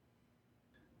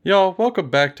Y'all, welcome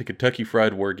back to Kentucky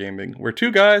Fried Wargaming, where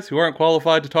two guys who aren't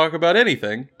qualified to talk about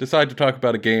anything decide to talk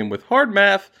about a game with hard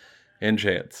math and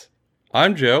chance.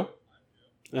 I'm Joe.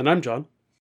 And I'm John.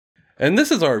 And this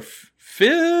is our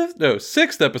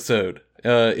sixth episode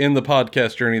in the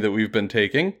podcast journey that we've been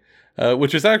taking,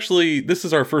 which is actually, this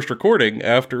is our first recording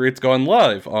after it's gone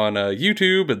live on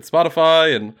YouTube and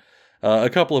Spotify and a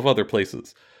couple of other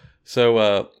places.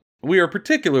 So, we are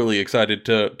particularly excited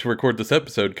to record this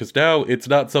episode because now it's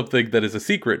not something that is a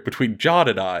secret between John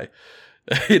and I.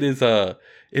 It is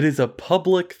a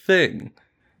public thing.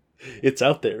 It's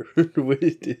out there.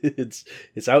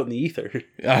 it's out in the ether.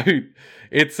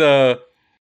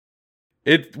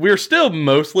 We're still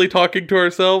mostly talking to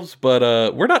ourselves,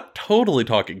 but we're not totally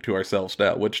talking to ourselves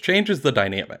now, which changes the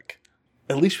dynamic.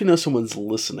 At least we know someone's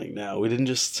listening now. We didn't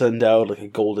just send out like a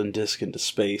golden disc into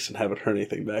space and haven't heard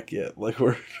anything back yet. Like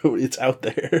it's out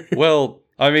there. Well,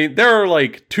 I mean, there are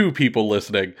like 2 people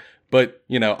listening, but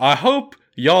I hope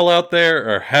y'all out there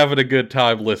are having a good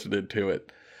time listening to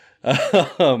it.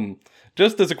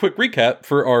 Just as a quick recap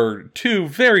for our 2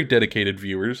 very dedicated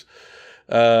viewers,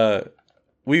 with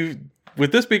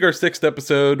this being our 6th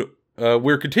episode,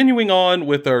 we're continuing on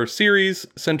with our series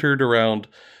centered around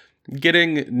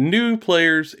getting new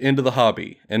players into the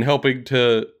hobby and helping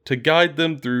to guide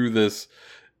them through this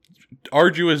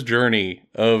arduous journey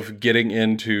of getting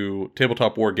into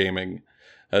tabletop wargaming,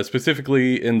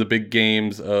 specifically in the big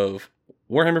games of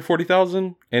Warhammer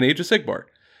 40,000 and Age of Sigmar.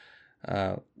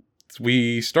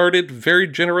 We started very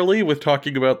generally with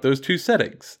talking about those 2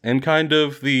 settings and kind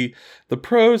of the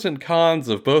pros and cons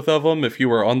of both of them if you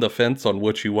were on the fence on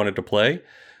which you wanted to play,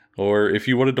 or if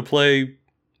you wanted to play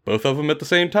both of them at the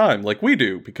same time, like we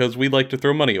do, because we like to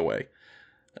throw money away.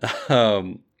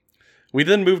 We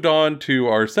then moved on to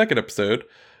our 2nd episode,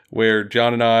 where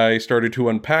John and I started to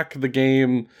unpack the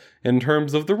game in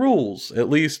terms of the rules, at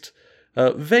least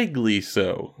vaguely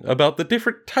so, about the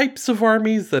different types of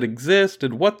armies that exist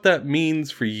and what that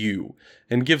means for you,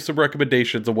 and give some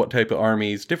recommendations on what type of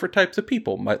armies different types of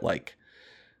people might like.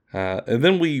 And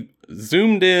then we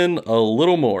zoomed in a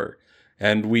little more,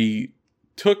 and we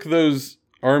took those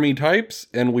army types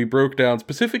and we broke down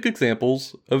specific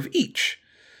examples of each.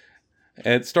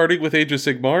 And starting with Age of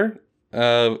Sigmar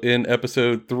in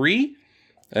episode 3,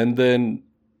 and then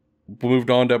moved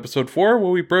on to episode 4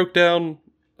 where we broke down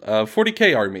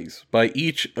 40k armies by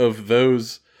each of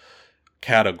those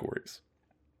categories.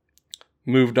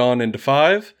 Moved on into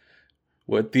 5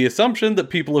 with the assumption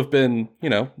that people have been,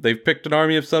 they've picked an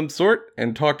army of some sort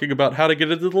and talking about how to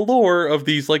get into the lore of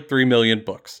these like 3 million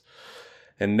books.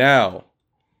 And now,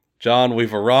 John,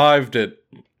 we've arrived at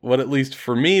what, at least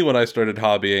for me when I started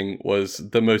hobbying, was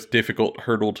the most difficult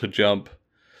hurdle to jump.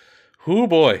 Oh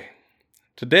boy.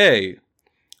 Today,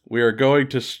 we are going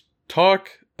to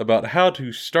talk about how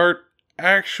to start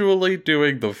actually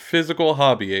doing the physical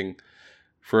hobbying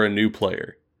for a new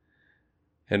player.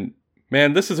 And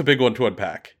man, this is a big one to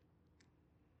unpack.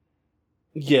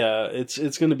 Yeah, it's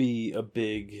going to be a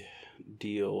big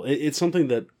deal. It's something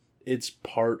that it's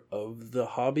part of the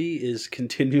hobby, is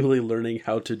continually learning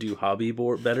how to do hobby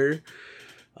better.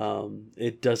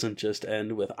 It doesn't just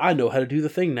end with, I know how to do the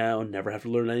thing now, never have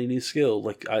to learn any new skill.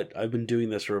 Like, I've been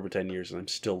doing this for over 10 years, and I'm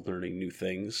still learning new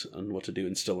things and what to do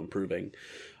and still improving.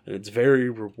 And it's very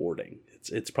rewarding.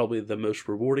 It's probably the most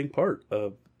rewarding part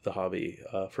of the hobby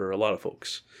for a lot of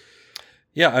folks.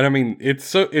 Yeah, and I mean, it's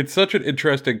such an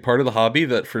interesting part of the hobby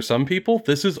that for some people,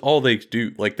 this is all they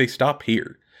do. Like, they stop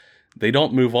here. They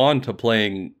don't move on to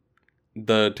playing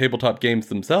the tabletop games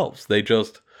themselves. They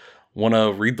just want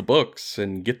to read the books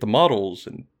and get the models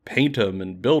and paint them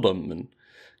and build them and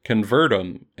convert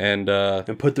them and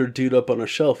put their dude up on a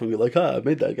shelf and be like, I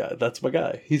made that guy. That's my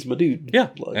guy. He's my dude. Yeah,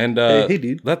 like, and hey,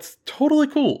 dude. That's totally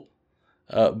cool.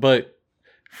 But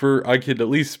I could at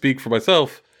least speak for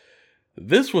myself.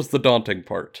 This was the daunting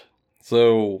part.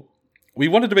 So we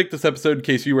wanted to make this episode in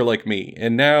case you were like me,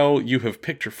 and now you have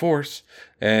picked your force,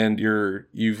 and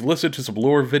you've listened to some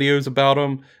lore videos about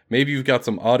them. Maybe you've got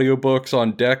some audiobooks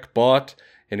on deck bought,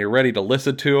 and you're ready to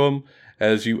listen to them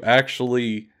as you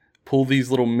actually pull these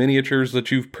little miniatures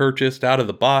that you've purchased out of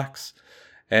the box,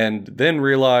 and then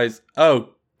realize,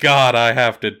 oh God, I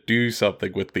have to do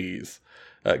something with these.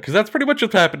 Because that's pretty much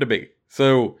what's happened to me.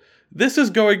 So this is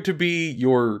going to be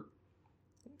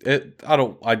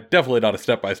I definitely not a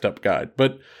step-by-step guide,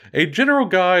 but a general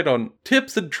guide on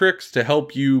tips and tricks to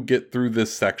help you get through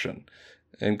this section,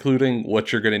 including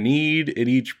what you're going to need at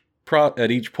each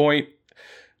point,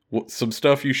 some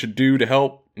stuff you should do to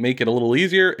help make it a little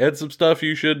easier, and some stuff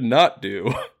you should not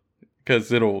do,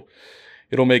 because it'll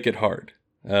make it hard.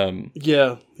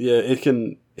 Yeah, it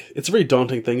can it's a very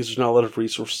daunting thing. There's not a lot of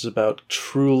resources about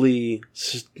truly,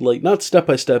 like, not step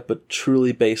by step, but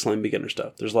truly baseline beginner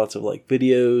stuff. There's lots of like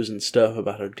videos and stuff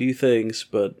about how to do things,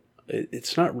 but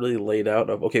it's not really laid out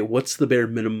of, okay, what's the bare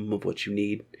minimum of what you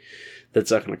need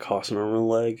that's not going to cost an arm and a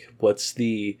leg? What's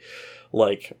the,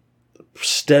 like,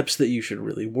 steps that you should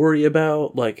really worry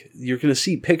about? Like, you're going to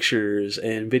see pictures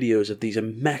and videos of these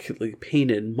immaculately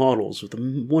painted models with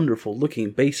wonderful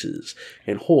looking bases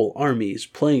and whole armies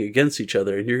playing against each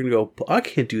other, and you're going to go, I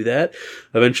can't do that.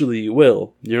 Eventually you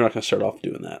will. You're not going to start off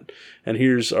doing that. And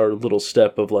here's our little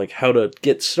step of like how to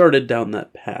get started down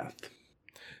that path.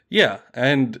 Yeah,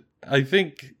 and I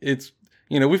think it's,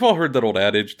 we've all heard that old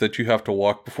adage that you have to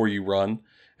walk before you run.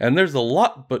 And there's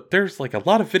like a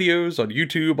lot of videos on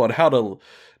YouTube on how to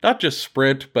not just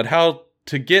sprint, but how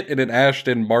to get in an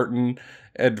Aston Martin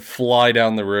and fly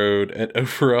down the road at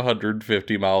over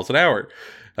 150 miles an hour.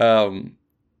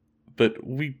 But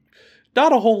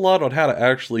not a whole lot on how to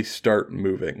actually start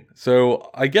moving. So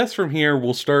I guess from here,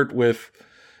 we'll start with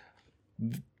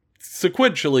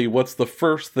sequentially what's the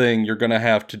first thing you're going to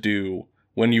have to do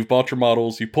when you've bought your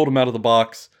models, you pulled them out of the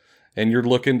box, and you're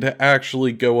looking to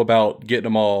actually go about getting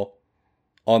them all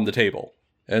on the table.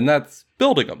 And that's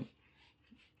building them.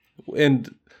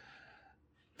 And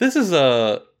this is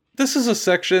a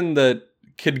section that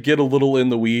could get a little in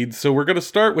the weeds, so we're going to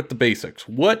start with the basics.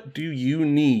 What do you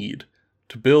need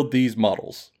to build these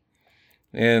models?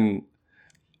 And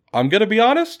I'm going to be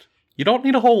honest, you don't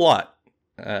need a whole lot.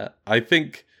 I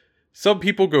think some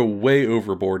people go way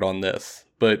overboard on this,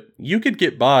 but you could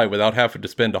get by without having to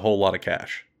spend a whole lot of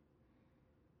cash.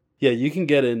 Yeah, you can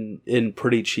get in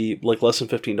pretty cheap, like less than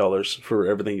 $15 for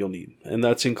everything you'll need. And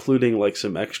that's including like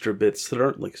some extra bits that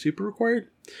aren't like super required.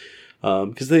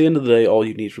 Because at the end of the day, all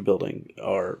you need for building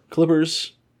are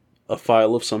clippers, a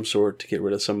file of some sort to get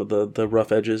rid of some of the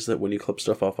rough edges that when you clip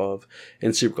stuff off of,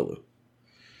 and super glue.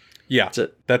 Yeah,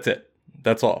 that's it.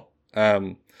 That's all.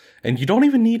 And you don't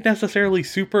even need necessarily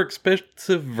super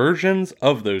expensive versions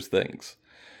of those things.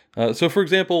 So for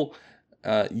example,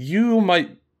 you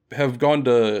might have gone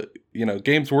to,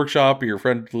 Games Workshop or your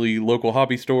friendly local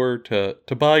hobby store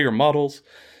to buy your models.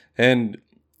 And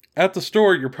at the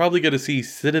store, you're probably going to see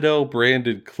Citadel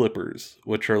branded clippers,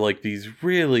 which are like these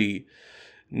really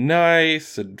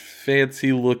nice and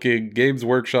fancy looking Games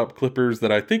Workshop clippers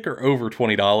that I think are over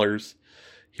 $20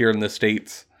 here in the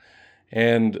States.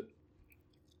 And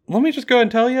let me just go and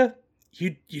tell you,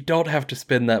 you don't have to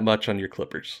spend that much on your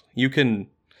clippers. You can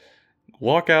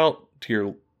walk out to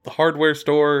your hardware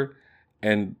store,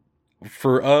 and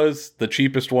for us, the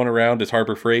cheapest one around is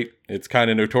Harbor Freight. It's kind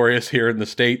of notorious here in the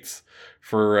States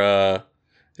for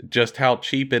just how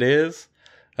cheap it is.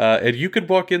 And you could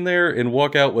walk in there and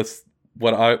walk out with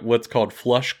what's called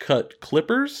flush cut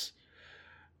clippers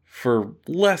for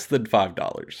less than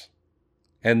 $5.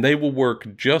 And they will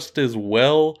work just as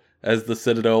well as the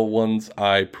Citadel ones,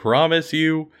 I promise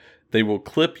you. They will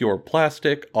clip your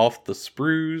plastic off the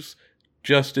sprues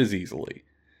just as easily.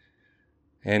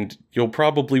 And you'll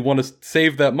probably want to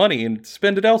save that money and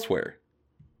spend it elsewhere.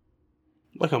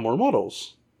 Like on more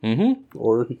models. Mm-hmm.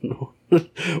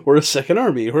 Or a second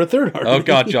army, or a third army. Oh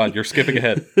god, John, you're skipping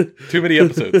ahead. Too many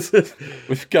episodes.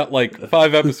 We've got like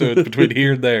 5 episodes between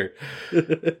here and there.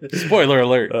 Spoiler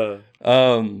alert.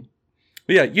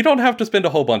 But yeah, you don't have to spend a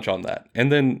whole bunch on that.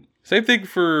 And then, same thing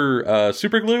for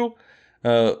super glue.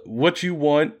 What you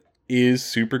want is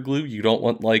super glue. You don't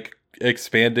want like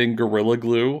expanding Gorilla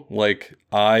Glue like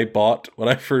I bought when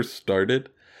I first started.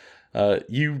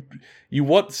 You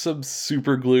want some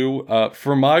super glue.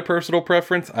 For my personal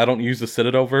preference, I don't use the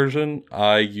Citadel version.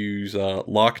 I use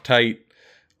Loctite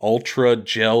Ultra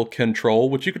Gel Control,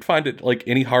 which you could find at like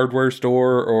any hardware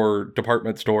store or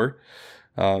department store.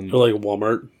 Or like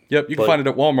Walmart. Yep, you can find it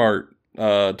at Walmart,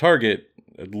 Target,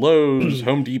 Lowe's,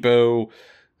 Home Depot,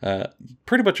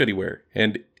 pretty much anywhere.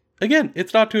 And again,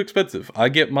 it's not too expensive. I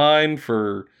get mine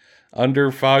for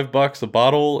under $5 a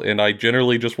bottle, and I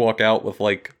generally just walk out with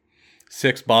like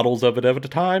 6 bottles of it at a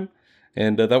time,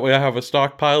 and that way I have a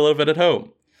stockpile of it at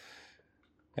home.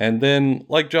 And then,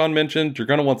 like John mentioned, you're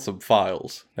going to want some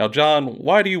files. Now, John,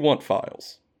 why do you want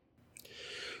files?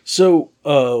 So,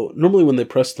 normally when they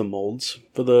press the molds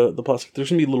for the plastic, there's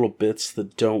going to be little bits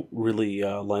that don't really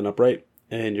line up right,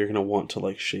 and you're going to want to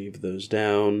like shave those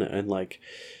down and like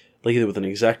either with an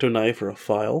X-Acto knife or a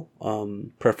file,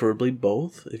 preferably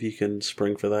both, if you can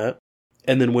spring for that.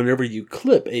 And then whenever you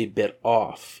clip a bit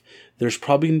off, there's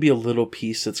probably going to be a little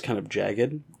piece that's kind of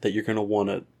jagged that you're going to want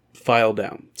to file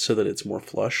down so that it's more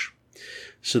flush,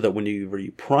 so that when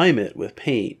you prime it with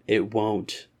paint, it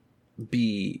won't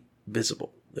be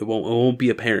visible. It won't be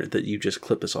apparent that you just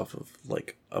clip this off of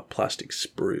like a plastic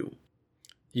sprue.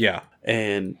 Yeah.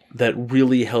 And that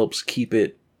really helps keep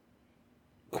it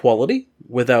quality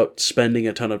without spending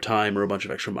a ton of time or a bunch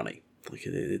of extra money. Like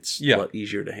it's a lot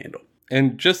easier to handle.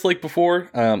 And just like before,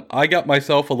 I got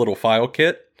myself a little file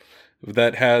kit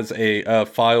that has a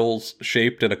files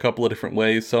shaped in a couple of different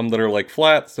ways. Some that are like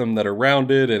flat, some that are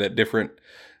rounded and at different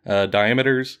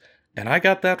diameters. And I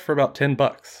got that for about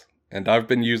 $10. And I've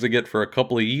been using it for a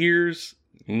couple of years.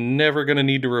 Never going to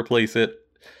need to replace it.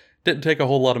 Didn't take a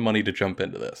whole lot of money to jump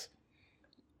into this.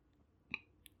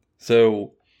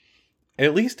 So,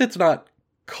 at least it's not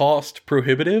cost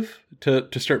prohibitive to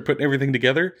start putting everything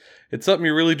together. It's something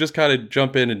you really just kind of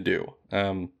jump in and do.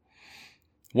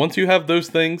 Once you have those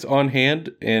things on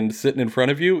hand and sitting in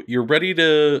front of you, you're ready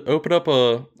to open up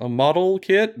a model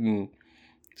kit and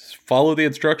just follow the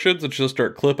instructions and just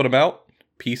start clipping them out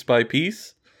piece by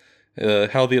piece,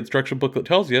 how the instruction booklet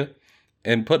tells you,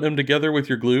 and putting them together with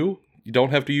your glue. You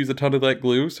don't have to use a ton of that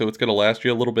glue, so it's going to last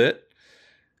you a little bit,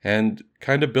 and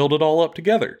kind of build it all up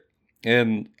together.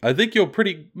 And I think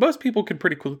most people can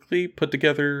pretty quickly put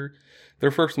together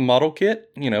their first model kit.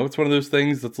 You know, it's one of those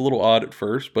things that's a little odd at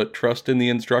first, but trust in the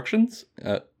instructions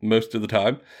most of the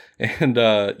time, and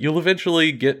you'll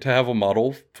eventually get to have a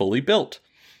model fully built.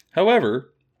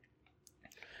 However,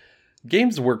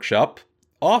 Games Workshop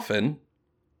often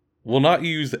will not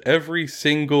use every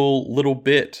single little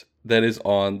bit that is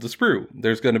on the sprue.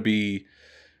 There's going to be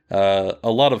a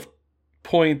lot of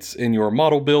points in your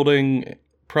model building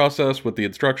process with the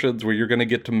instructions where you're going to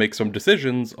get to make some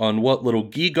decisions on what little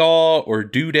gewgaw or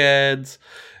doodads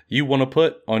you want to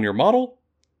put on your model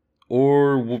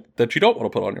or that you don't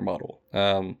want to put on your model.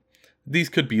 These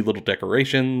could be little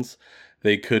decorations.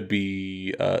 They could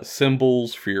be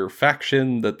symbols for your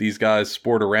faction that these guys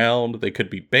sport around. They could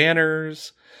be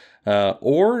banners.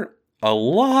 Or a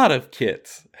lot of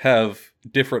kits have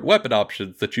different weapon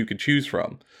options that you can choose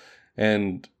from.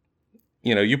 And,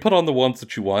 you know, you put on the ones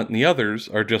that you want, and the others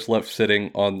are just left sitting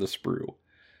on the sprue.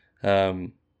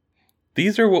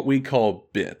 These are what we call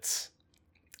bits.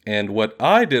 And what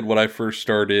I did when I first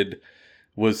started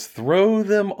was throw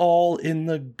them all in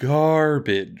the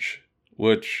garbage.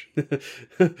 Which...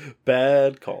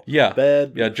 Bad call. Yeah.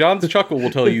 Yeah, John's chuckle will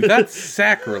tell you that's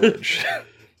sacrilege.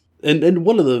 And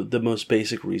one of the most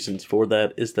basic reasons for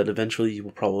that is that eventually you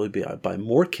will probably buy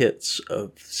more kits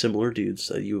of similar dudes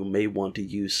that you may want to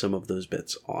use some of those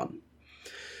bits on.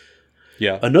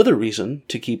 Yeah. Another reason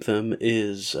to keep them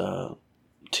is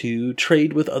to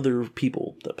trade with other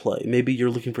people that play. Maybe you're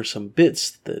looking for some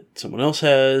bits that someone else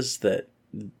has that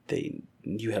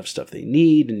you have stuff they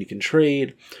need and you can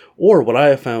trade. Or what I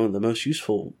have found the most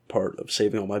useful part of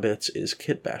saving all my bits is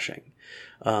kit bashing.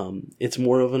 It's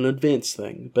more of an advanced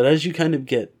thing, but as you kind of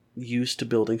get used to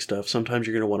building stuff, sometimes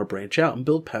you're going to want to branch out and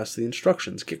build past the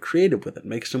instructions, get creative with it,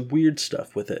 make some weird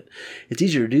stuff with it. It's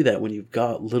easier to do that when you've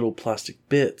got little plastic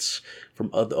bits from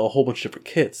a whole bunch of different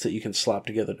kits that you can slap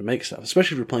together to make stuff,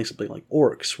 especially if you're playing something like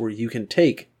Orcs, where you can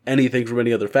take anything from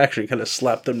any other faction and kind of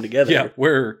slap them together. Yeah,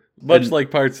 where, much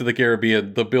like Pirates of the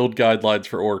Caribbean, the build guidelines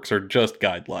for Orcs are just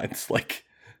guidelines, like...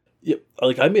 Yep,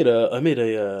 like I made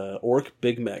a orc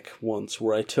Big Mech once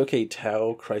where I took a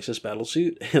Tau Crisis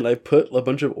battlesuit and I put a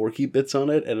bunch of orky bits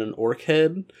on it and an orc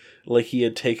head, like he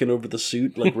had taken over the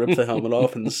suit, like ripped the helmet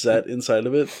off and sat inside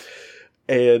of it,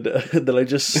 and then I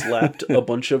just slapped a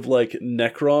bunch of like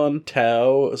Necron,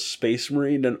 Tau, Space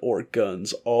Marine, and orc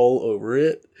guns all over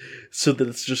it, so that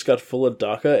it's just got full of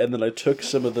DACA. And then I took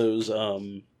some of those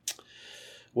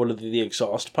what are the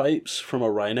exhaust pipes from a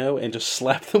rhino and just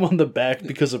slap them on the back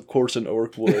because of course an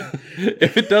orc would.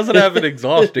 If it doesn't have an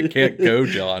exhaust, it can't go,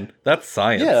 John. That's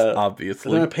science,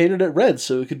 obviously. And then I painted it red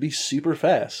so it could be super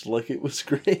fast. Like, it was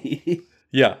great.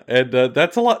 Yeah, and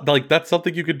that's a lot. Like, that's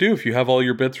something you could do if you have all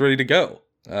your bits ready to go.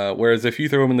 Whereas if you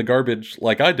throw them in the garbage,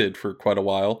 like I did for quite a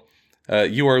while,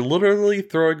 you are literally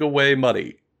throwing away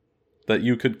money that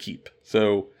you could keep.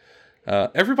 So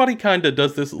everybody kind of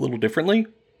does this a little differently.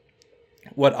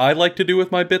 What I like to do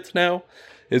with my bits now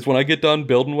is when I get done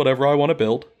building whatever I want to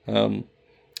build,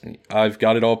 I've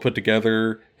got it all put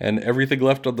together and everything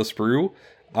left on the sprue.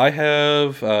 I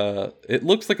have, it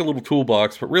looks like a little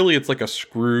toolbox, but really it's like a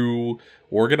screw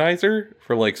organizer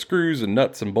for like screws and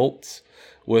nuts and bolts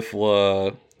with,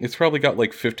 it's probably got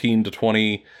like 15 to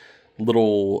 20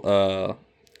 little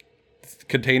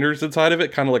containers inside of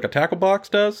it, kind of like a tackle box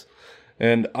does.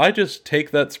 And I just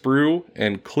take that sprue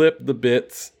and clip the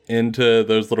bits into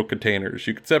those little containers.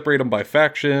 You can separate them by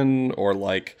faction or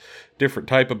like different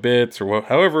type of bits or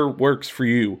however works for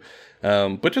you.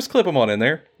 But just clip them on in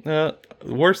there.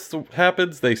 Worst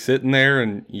happens, they sit in there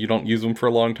and you don't use them for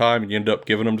a long time and you end up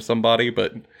giving them to somebody.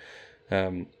 But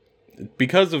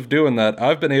because of doing that,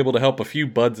 I've been able to help a few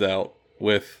buds out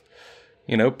with,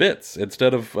 bits.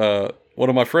 Instead of one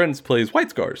of my friends plays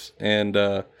White Scars.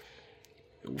 And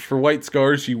for White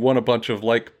Scars, you want a bunch of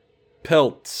like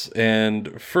pelts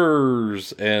and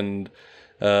furs and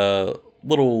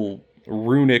little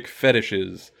runic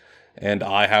fetishes. And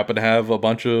I happen to have a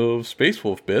bunch of Space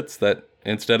Wolf bits that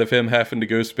instead of him having to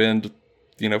go spend,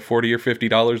 $40 or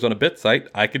 $50 on a bit site,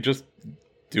 I could just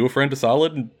do a friend a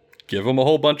solid and give him a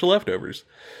whole bunch of leftovers.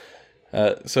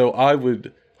 So I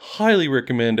would highly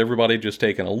recommend everybody just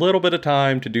taking a little bit of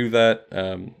time to do that.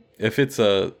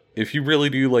 If you really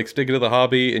do like stick to the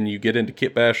hobby and you get into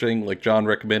kit bashing, like John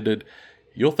recommended,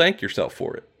 you'll thank yourself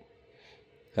for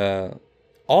it.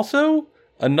 Also,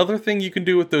 another thing you can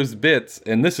do with those bits,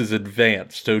 and this is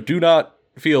advanced, so do not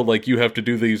feel like you have to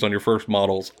do these on your first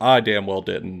models. I damn well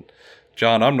didn't.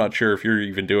 John, I'm not sure if you're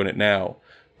even doing it now,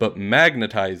 but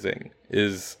magnetizing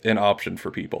is an option for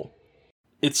people.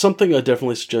 It's something I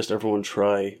definitely suggest everyone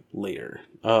try later.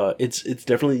 It's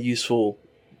definitely useful,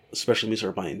 especially when you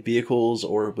start buying vehicles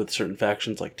or with certain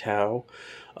factions like Tau.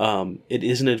 It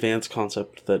is an advanced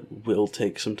concept that will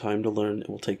take some time to learn. It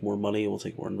will take more money. It will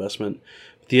take more investment.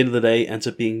 At the end of the day, it ends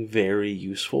up being very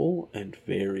useful and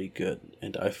very good.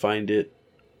 And I find it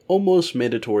almost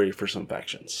mandatory for some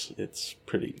factions. It's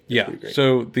pretty great.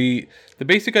 So the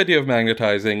basic idea of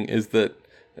magnetizing is that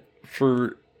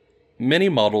for many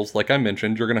models, like I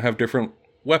mentioned, you're going to have different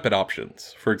weapon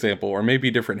options, for example, or maybe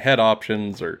different head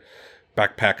options or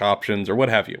backpack options or what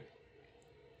have you.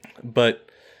 But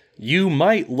you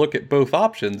might look at both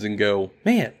options and go,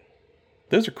 man,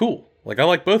 those are cool. Like, I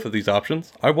like both of these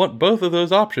options. I want both of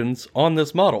those options on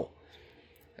this model.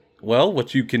 Well,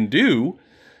 what you can do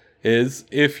is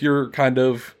if you've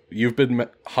been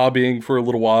hobbying for a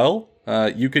little while,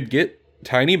 you could get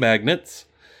tiny magnets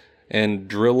and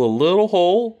drill a little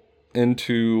hole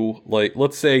into, like,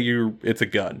 let's say it's a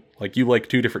gun. Like, you like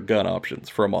two different gun options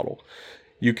for a model.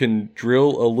 You can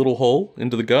drill a little hole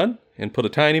into the gun and put a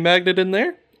tiny magnet in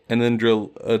there, and then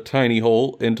drill a tiny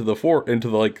hole into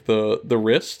the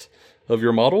wrist of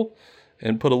your model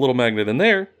and put a little magnet in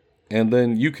there, and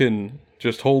then you can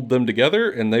just hold them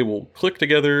together and they will click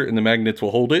together and the magnets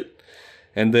will hold it.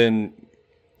 And then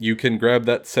you can grab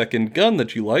that second gun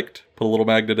that you liked, put a little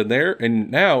magnet in there,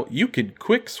 and now you can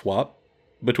quick swap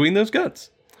between those guns.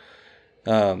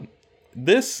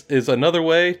 This is another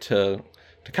way to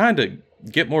kind of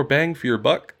get more bang for your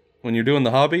buck when you're doing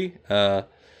the hobby,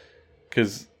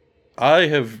 because I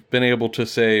have been able to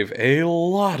save a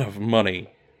lot of money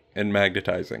in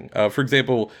magnetizing. For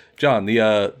example, John, the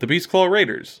Beastclaw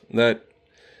Raiders that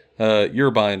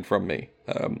you're buying from me,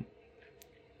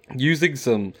 using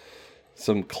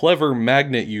some clever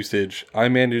magnet usage, I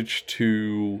managed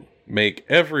to make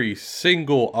every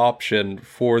single option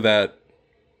for that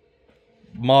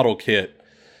model kit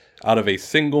out of a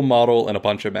single model and a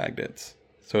bunch of magnets.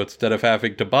 So instead of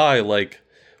having to buy like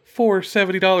 4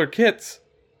 $70 kits,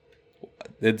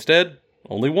 instead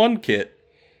only one kit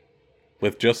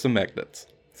with just some magnets.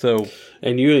 So,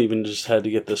 and you even just had to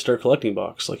get the Start Collecting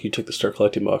box. Like, you took the Start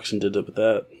Collecting box and did it with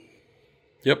that.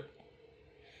 Yep.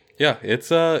 Yeah,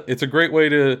 it's a great way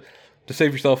to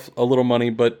save yourself a little money,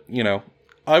 but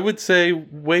I would say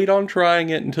wait on trying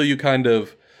it until you kind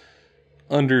of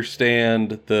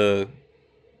understand the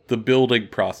building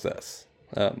process.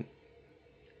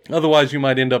 Otherwise, you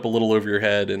might end up a little over your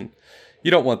head, and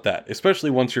you don't want that. Especially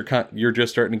once you're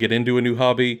just starting to get into a new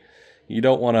hobby, you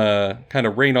don't want to kind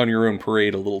of rain on your own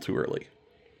parade a little too early.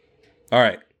 All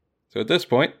right, so at this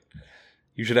point,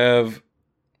 you should have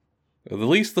at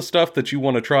least the stuff that you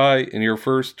want to try in your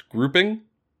first grouping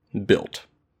built.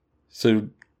 So,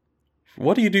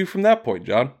 what do you do from that point,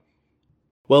 John?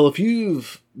 Well, if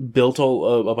you've built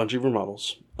a bunch of your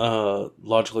models,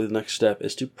 logically the next step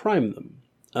is to prime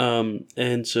them.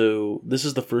 And so this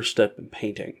is the first step in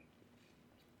painting.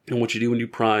 And what you do when you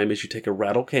prime is you take a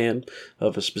rattle can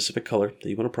of a specific color that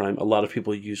you want to prime. A lot of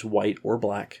people use white or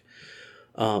black,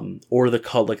 or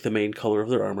the main color of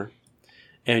their armor.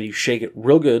 And you shake it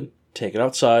real good, take it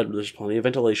outside where there's plenty of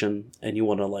ventilation, and you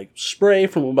want to spray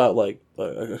from about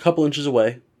a couple inches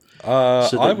away.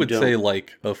 I would say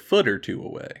a foot or two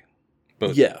away.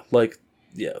 But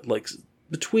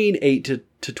between 8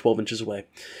 to 12 inches away.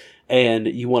 And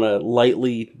you want to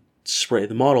lightly spray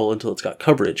the model until it's got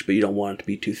coverage, but you don't want it to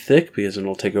be too thick because then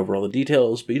it'll take over all the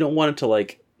details, but you don't want it to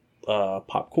like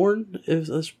popcorn,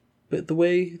 is the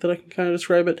way that I can kind of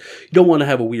describe it. You don't want to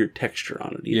have a weird texture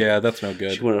on it either. Yeah, that's no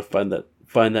good. So you want to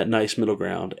find that nice middle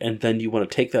ground, and then you want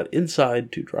to take that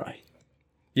inside to dry.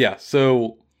 Yeah,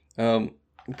 so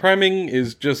priming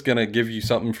is just going to give you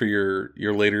something for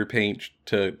your later paint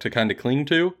to kind of cling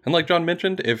to. And like John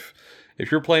mentioned, if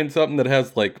you're playing something that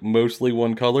has like mostly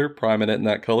one color, priming it in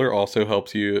that color also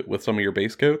helps you with some of your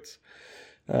base coats.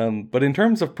 But in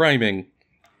terms of priming,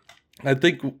 I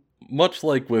think much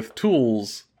like with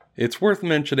tools, it's worth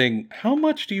mentioning how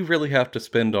much do you really have to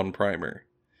spend on primer?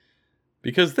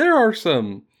 Because there are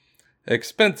some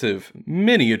expensive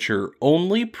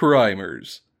miniature-only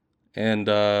primers, and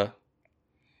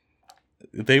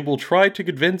they will try to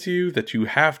convince you that you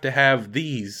have to have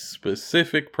these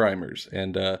specific primers,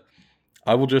 and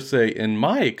I will just say, in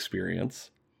my experience,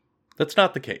 that's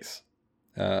not the case.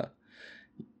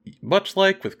 Much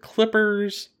like with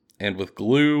clippers and with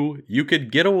glue, you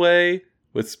could get away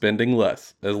with spending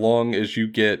less, as long as you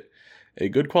get a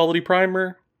good quality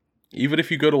primer. Even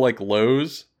if you go to like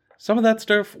Lowe's, some of that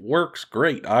stuff works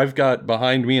great. I've got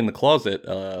behind me in the closet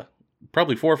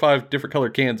probably 4 or 5 different color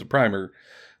cans of primer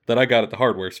that I got at the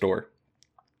hardware store,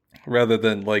 rather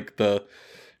than like the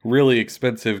really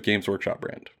expensive Games Workshop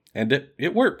brand. And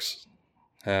it works.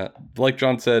 Like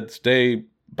John said, stay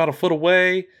about a foot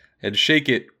away and shake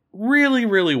it really,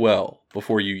 really well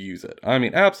before you use it. I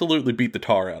mean, absolutely beat the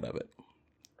tar out of it.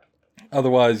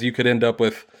 Otherwise, you could end up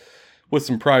with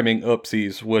some priming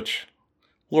oopsies, which,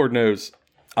 Lord knows,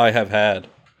 I have had.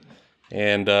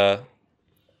 And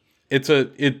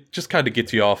it just kind of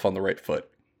gets you off on the right foot.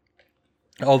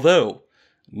 Although,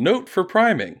 note for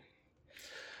priming,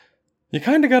 you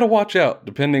kind of got to watch out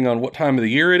depending on what time of the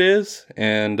year it is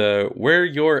and where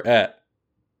you're at.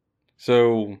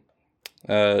 So,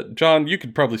 John, you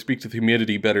could probably speak to the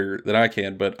humidity better than I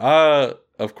can, but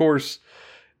of course,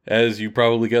 as you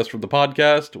probably guessed from the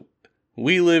podcast,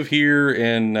 we live here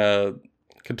in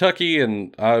Kentucky,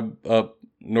 and I'm up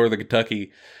northern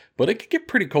Kentucky, but it could get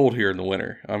pretty cold here in the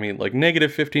winter. I mean, like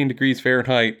negative 15 degrees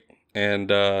Fahrenheit, and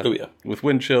with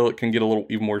wind chill, it can get a little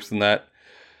even worse than that.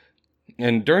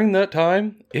 And during that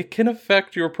time, it can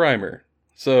affect your primer.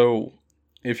 So,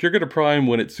 if you're going to prime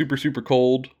when it's super, super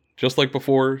cold, just like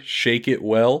before, shake it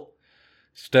well,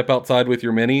 step outside with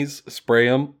your minis, spray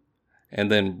them, and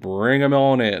then bring them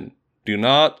on in. Do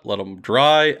not let them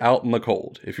dry out in the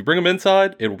cold. If you bring them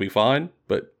inside, it will be fine,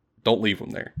 but don't leave them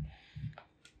there.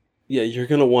 Yeah, you're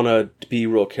going to want to be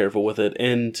real careful with it.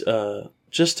 And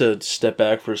just to step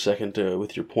back for a second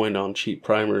with your point on cheap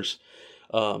primers,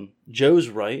 Joe's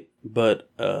right, but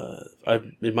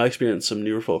in my experience, some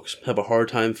newer folks have a hard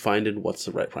time finding what's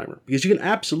the right primer. Because you can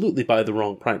absolutely buy the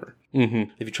wrong primer.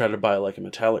 Mm-hmm. If you try to buy like a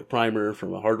metallic primer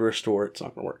from a hardware store, it's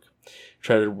not going to work.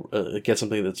 Try to get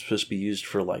something that's supposed to be used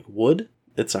for like wood,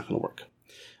 it's not going to work.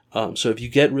 So if you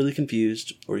get really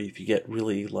confused, or if you get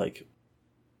really like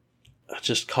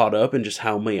just caught up in just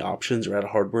how many options are at a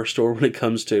hardware store when it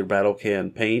comes to rattle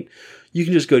can paint, you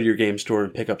can just go to your game store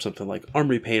and pick up something like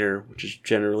Armory Painter, which is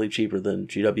generally cheaper than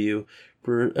GW,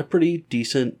 for a pretty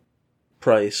decent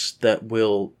price that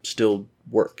will still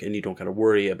work, and you don't got to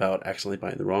worry about accidentally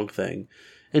buying the wrong thing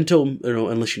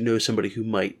unless you know somebody who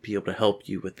might be able to help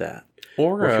you with that.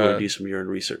 Or if you want to do some of your own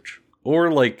research. Or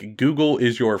like Google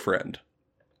is your friend.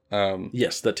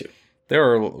 Yes, that too.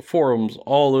 There are forums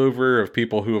all over of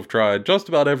people who have tried just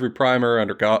about every primer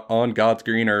on God's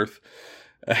green earth.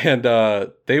 And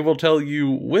they will tell you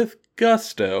with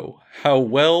gusto how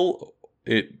well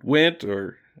it went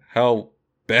or how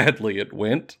badly it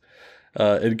went.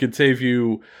 It could save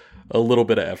you a little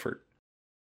bit of effort.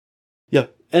 Yeah.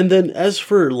 And then as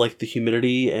for like the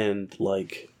humidity and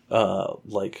like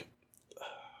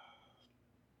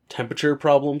temperature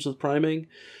problems with priming,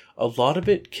 a lot of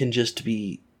it can just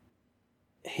be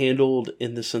handled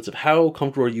in the sense of how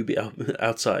comfortable are you be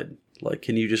outside. Like,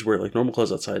 can you just wear like normal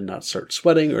clothes outside and not start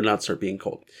sweating or not start being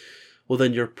cold? Well,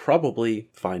 then you're probably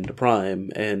fine to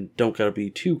prime and don't gotta be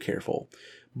too careful.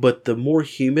 But the more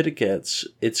humid it gets,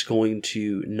 it's going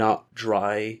to not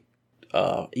dry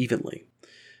evenly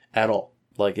at all.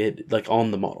 Like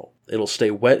on the model, it'll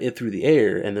stay wet through the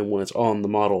air, and then when it's on the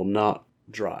model, not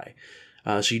dry.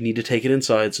 So you need to take it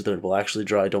inside so that it will actually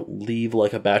dry. Don't leave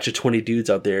like a batch of 20 dudes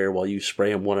out there while you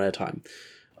spray them one at a time.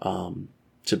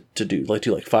 To do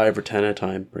like 5 or 10 at a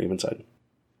time, bring them inside.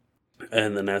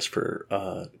 And then as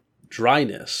for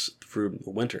dryness through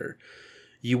the winter,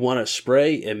 you want to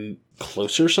spray and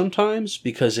closer sometimes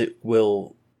because it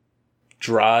will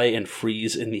dry and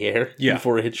freeze in the air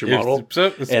before it hits your model.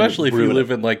 Especially if you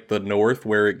live in like the north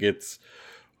where it gets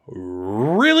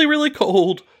really, really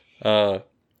cold,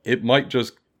 it might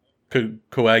just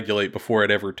coagulate before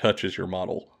it ever touches your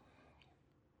model.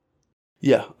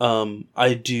 Yeah,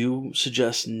 I do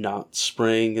suggest not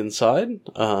spraying inside,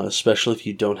 especially if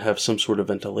you don't have some sort of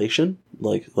ventilation,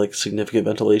 like significant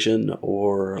ventilation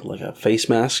or like a face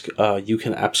mask. You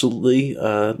can absolutely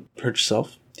hurt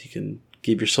yourself. You can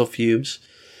give yourself fumes.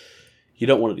 You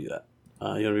don't want to do that. You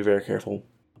want to be very careful.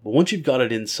 But once you've got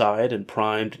it inside and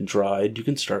primed and dried, you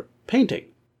can start painting.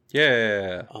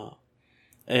 Yeah.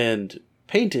 And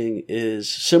painting is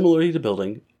similarly to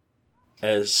building,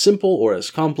 as simple or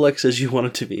as complex as you want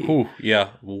it to be. Ooh, yeah.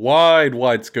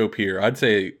 Wide scope here. I'd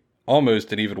say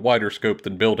almost an even wider scope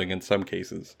than building in some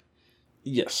cases.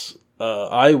 Yes.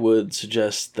 I would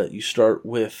suggest that you start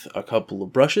with a couple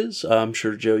of brushes. I'm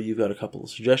sure, Joe, you've got a couple of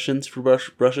suggestions for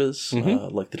brushes,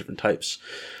 like the different types.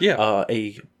 Yeah.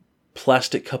 A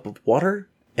plastic cup of water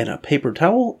and a paper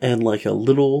towel and like a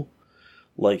little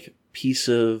piece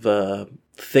of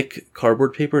thick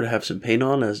cardboard paper to have some paint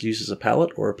on as used as a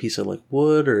palette, or a piece of like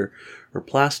wood or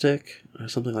plastic or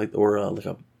something like, or like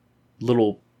a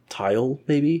little tile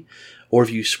maybe, or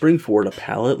if you spring forward a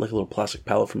palette, like a little plastic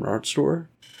palette from an art store.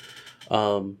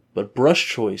 But brush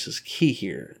choice is key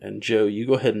here. And Joe, you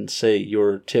go ahead and say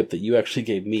your tip that you actually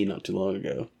gave me not too long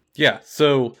ago. Yeah.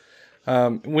 So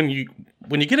when you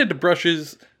get into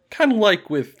brushes, kind of like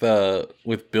with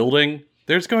building,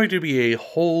 there's going to be a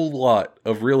whole lot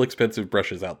of real expensive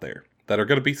brushes out there that are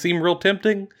going to seem real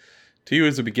tempting to you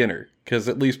as a beginner. Because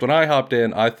at least when I hopped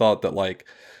in, I thought that like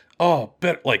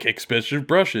expensive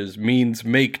brushes means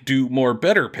make, do more,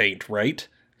 better paint, right?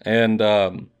 And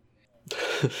let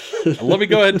me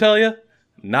go ahead and tell you,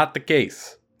 not the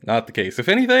case. Not the case. If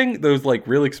anything, those like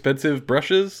real expensive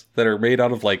brushes that are made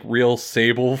out of like real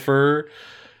sable fur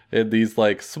in these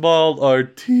like small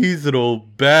artisanal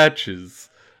batches,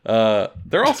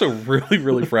 they're also really,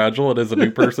 really fragile. And as a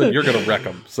new person, you're gonna wreck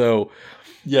them. So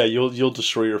yeah, you'll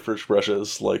destroy your first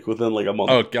brushes like within like a month.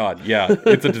 Oh god, yeah,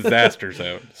 it's a disaster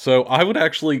zone. So I would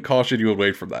actually caution you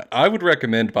away from that. I would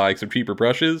recommend buying some cheaper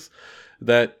brushes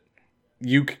that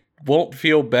you won't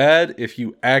feel bad if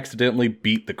you accidentally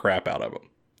beat the crap out of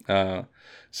them.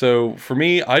 So for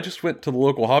me, I just went to the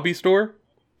local hobby store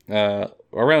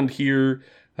around here.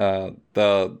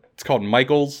 It's called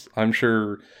Michael's. I'm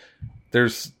sure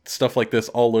there's stuff like this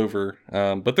all over,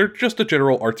 but they're just a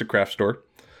general arts and crafts store.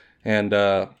 And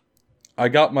I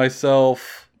got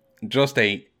myself just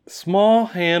a small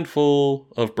handful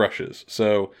of brushes.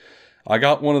 So I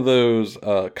got one of those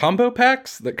combo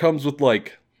packs that comes with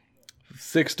like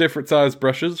 6 different size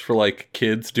brushes for like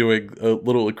kids doing a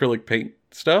little acrylic paint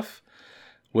stuff,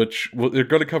 which they're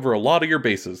going to cover a lot of your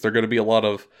bases. They're going to be a lot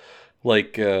of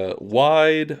like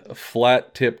wide,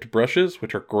 flat tipped brushes,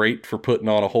 which are great for putting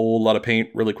on a whole lot of paint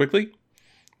really quickly.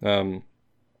 And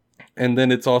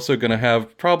then it's also going to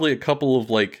have probably a couple of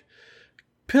like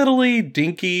piddly,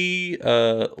 dinky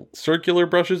circular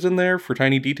brushes in there for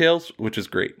tiny details, which is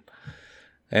great.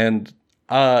 And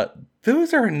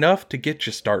those are enough to get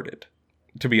you started,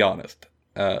 to be honest.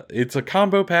 It's a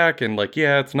combo pack, and like,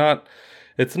 yeah, it's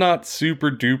not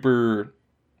super duper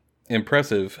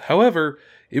impressive. However,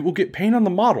 it will get paint on the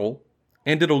model,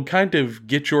 and it'll kind of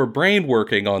get your brain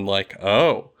working on like,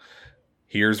 oh,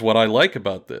 here's what I like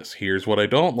about this. Here's what I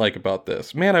don't like about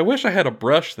this. Man, I wish I had a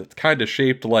brush that's kind of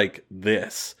shaped like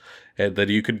this, and that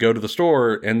you could go to the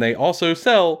store, and they also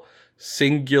sell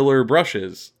singular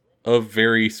brushes of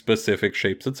very specific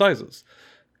shapes and sizes.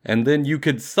 And then you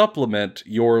could supplement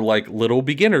your like little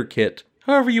beginner kit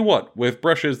however you want with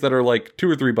brushes that are like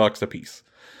 $2 or $3 a piece.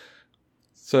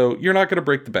 So you're not going to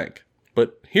break the bank.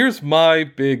 But here's my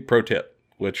big pro tip,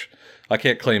 which I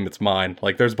can't claim it's mine.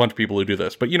 Like there's a bunch of people who do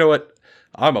this, but you know what?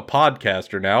 I'm a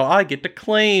podcaster now. I get to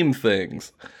claim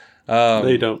things.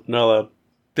 They don't. Not allowed.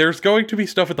 There's going to be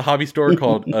stuff at the hobby store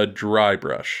called a dry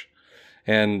brush.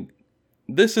 And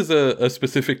this is a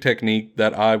specific technique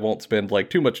that I won't spend like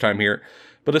too much time here.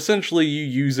 But essentially you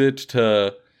use it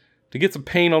to get some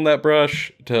paint on that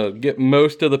brush, to get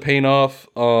most of the paint off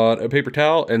on a paper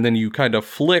towel, and then you kind of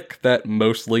flick that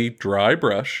mostly dry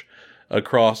brush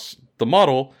across the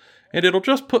model, and it'll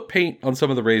just put paint on some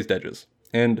of the raised edges.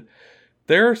 And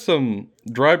there are some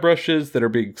dry brushes that are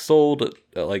being sold at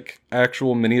like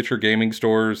actual miniature gaming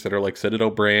stores that are like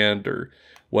Citadel brand or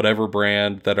whatever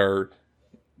brand, that are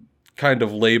kind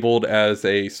of labeled as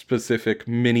a specific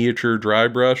miniature dry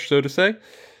brush, so to say.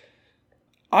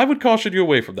 I would caution you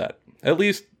away from that, at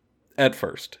least at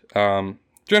first.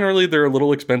 Generally, they're a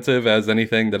little expensive, as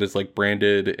anything that is like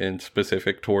branded and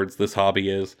specific towards this hobby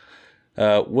is.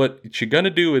 What you're going to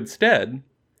do instead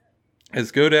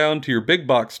is go down to your big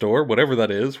box store, whatever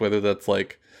that is, whether that's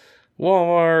like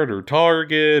Walmart or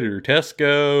Target or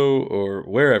Tesco or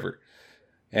wherever,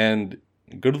 and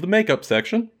go to the makeup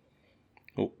section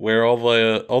where all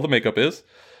the makeup is,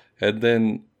 and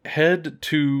then head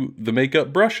to the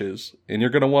makeup brushes, and you're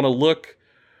going to want to look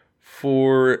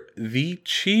for the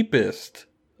cheapest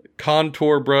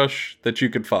contour brush that you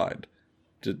can find.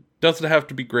 It doesn't have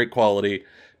to be great quality,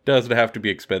 doesn't have to be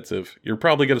expensive. You're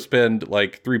probably going to spend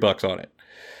like $3 on it.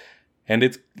 And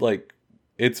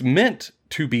it's meant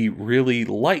to be really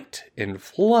light and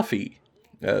fluffy,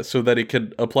 so that it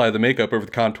could apply the makeup over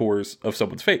the contours of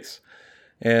someone's face.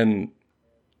 And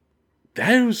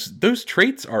those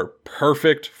traits are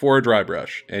perfect for a dry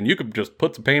brush. And you could just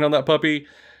put some paint on that puppy.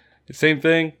 Same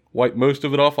thing, wipe most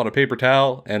of it off on a paper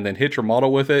towel, and then hit your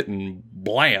model with it, and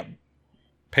blam!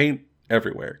 Paint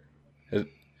everywhere.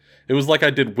 It was like I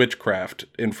did witchcraft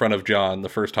in front of John the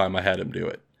first time I had him do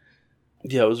it.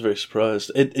 Yeah, I was very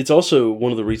surprised. It's also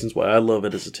one of the reasons why I love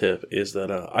it as a tip is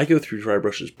that I go through dry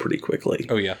brushes pretty quickly.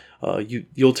 Oh yeah,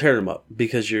 you'll tear them up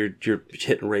because you're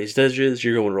hitting raised edges.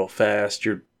 You're going real fast.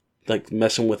 You're like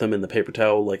messing with them in the paper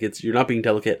towel. Like you're not being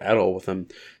delicate at all with them.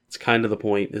 It's kind of the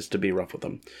point is to be rough with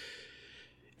them.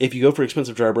 If you go for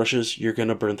expensive dry brushes, you're going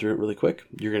to burn through it really quick.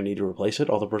 You're going to need to replace it.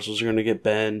 All the bristles are going to get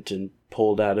bent and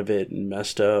pulled out of it and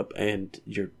messed up, and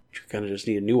you're going to just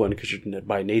need a new one because you're,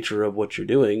 by nature of what you're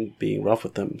doing, being rough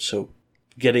with them. So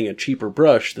getting a cheaper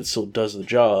brush that still does the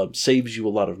job saves you a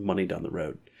lot of money down the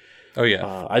road. Oh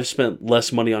yeah. I've spent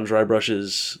less money on dry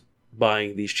brushes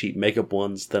buying these cheap makeup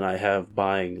ones than I have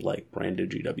buying like branded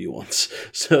GW ones.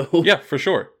 So yeah, for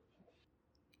sure.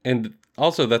 And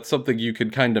also, that's something you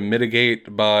can kind of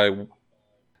mitigate by...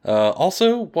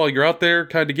 also, while you're out there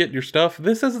kind of getting your stuff,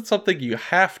 this isn't something you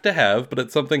have to have, but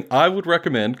it's something I would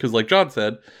recommend, because like John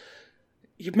said,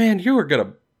 man, you are going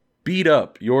to beat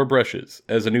up your brushes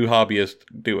as a new hobbyist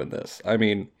doing this. I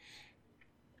mean,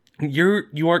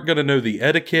 you aren't going to know the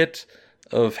etiquette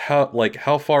of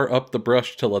how far up the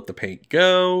brush to let the paint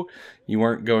go. You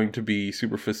aren't going to be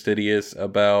super fastidious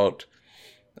about...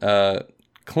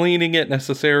 cleaning it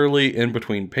necessarily in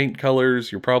between paint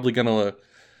colors. You're probably gonna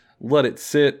let it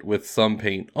sit with some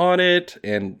paint on it,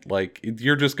 and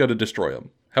you're just gonna destroy them.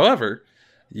 However,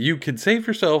 you can save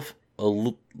yourself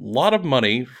a lot of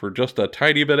money for just a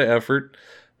tiny bit of effort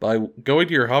by going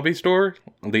to your hobby store,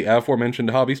 the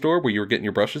aforementioned hobby store where you were getting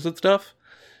your brushes and stuff,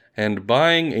 and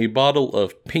buying a bottle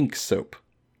of pink soap.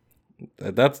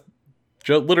 That's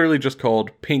literally just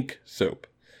called pink soap.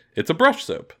 It's a brush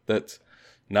soap that's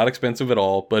not expensive at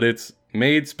all, but it's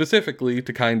made specifically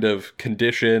to kind of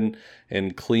condition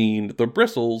and clean the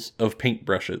bristles of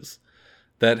paintbrushes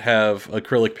that have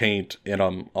acrylic paint in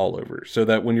them all over. So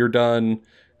that when you're done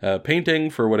painting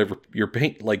for whatever your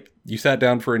paint, like you sat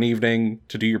down for an evening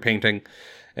to do your painting,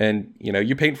 and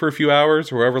you paint for a few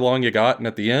hours or however long you got, and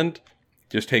at the end,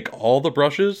 just take all the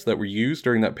brushes that were used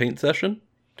during that paint session,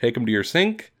 take them to your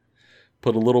sink,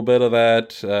 put a little bit of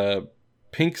that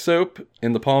pink soap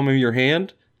in the palm of your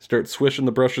hand, start swishing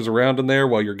the brushes around in there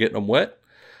while you're getting them wet,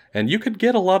 and you could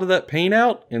get a lot of that paint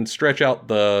out and stretch out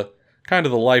the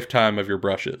lifetime of your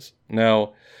brushes.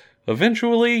 Now,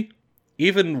 eventually,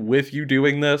 even with you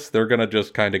doing this, they're going to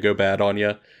just kind of go bad on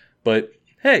you. But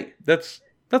hey, that's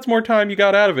more time you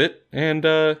got out of it, and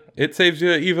it saves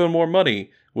you even more money,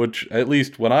 which, at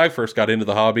least when I first got into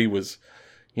the hobby, was,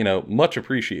 much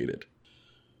appreciated.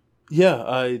 Yeah,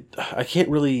 I can't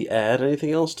really add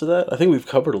anything else to that. I think we've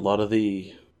covered a lot of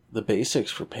the basics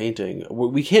for painting.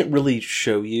 We can't really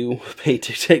show you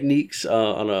painting techniques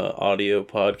on an audio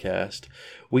podcast.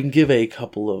 We can give a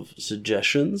couple of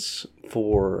suggestions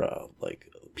for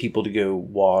people to go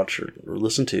watch or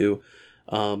listen to.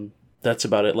 That's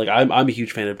about it. I'm a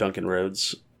huge fan of Duncan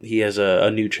Rhodes. He has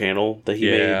a new channel that he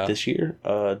made this year,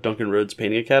 Duncan Rhodes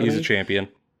Painting Academy. He's a champion.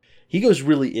 He goes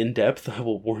really in-depth, I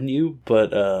will warn you,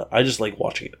 but I just like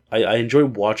watching it. I enjoy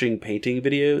watching painting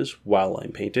videos while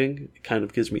I'm painting. It kind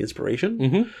of gives me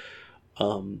inspiration.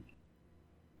 Mm-hmm.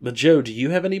 But Joe, do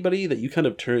you have anybody that you kind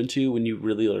of turn to when you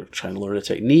really are trying to learn a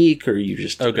technique, or you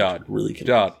just really can...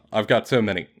 God, I've got so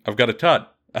many. I've got a ton.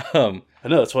 I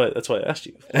know, that's why I asked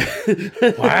you.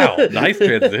 Wow, nice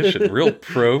transition. Real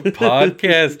pro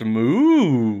podcast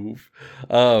move.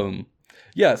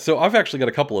 Yeah, so I've actually got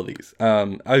a couple of these.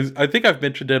 I think I've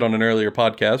mentioned it on an earlier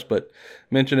podcast, but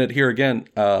mention it here again.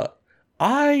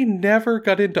 I never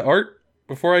got into art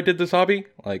before I did this hobby.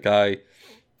 I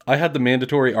had the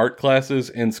mandatory art classes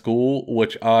in school,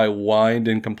 which I whined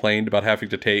and complained about having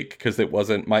to take because it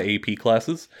wasn't my AP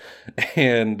classes.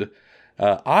 And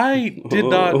I did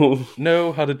not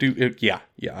know how to do it. Yeah,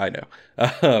 I know.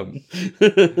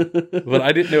 But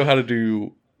I didn't know how to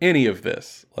do any of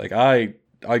this. Like, I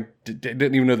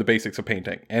didn't even know the basics of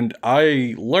painting. And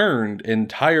I learned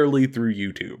entirely through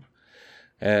YouTube.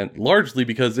 And largely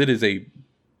because it is a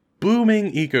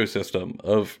booming ecosystem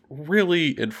of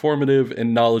really informative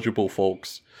and knowledgeable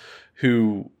folks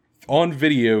who, on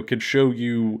video, could show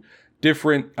you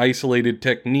different isolated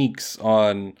techniques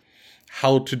on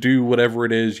how to do whatever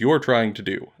it is you're trying to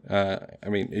do. I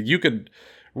mean, you could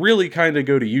really kind of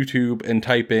go to YouTube and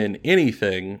type in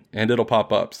anything and it'll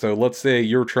pop up. So let's say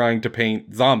you're trying to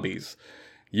paint zombies.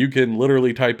 You can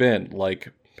literally type in,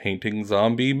 like, painting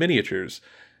zombie miniatures.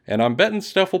 And I'm betting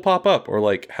stuff will pop up. Or,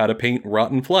 like, how to paint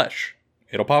rotten flesh.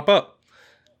 It'll pop up.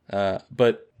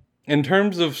 But in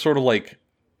terms of sort of, like,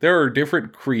 there are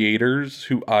different creators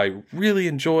who I really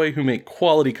enjoy who make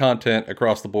quality content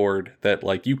across the board that,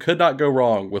 like, you could not go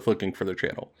wrong with looking for their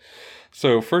channel.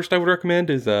 So first I would recommend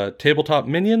is Tabletop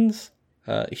Minions.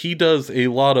 He does a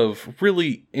lot of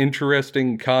really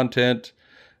interesting content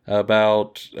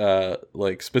about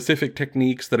like specific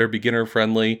techniques that are beginner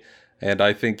friendly, and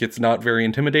I think it's not very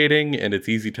intimidating and it's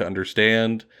easy to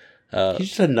understand. He's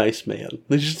just a nice man.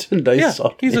 He's just a nice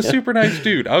soft he's man. a super nice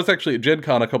dude. I was actually at Gen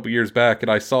Con a couple years back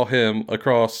and I saw him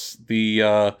across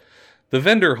the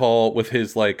vendor hall with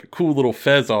his, like, cool little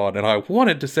fez on, and I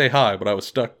wanted to say hi, but I was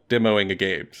stuck demoing a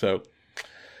game. So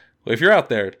if you're out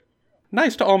there,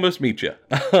 nice to almost meet you.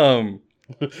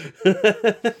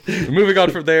 Moving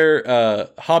on from there,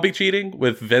 hobby cheating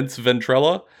with Vince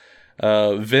Ventrella.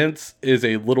 Vince is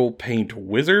a little paint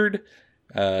wizard.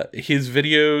 His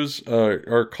videos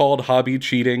are called Hobby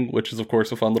Cheating, which is, of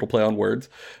course, a fun little play on words.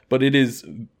 But it is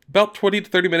about 20 to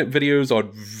 30 minute videos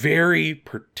on very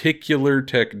particular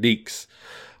techniques.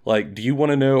 Like, do you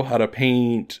want to know how to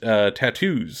paint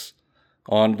tattoos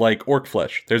on, like, orc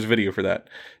flesh? There's a video for that.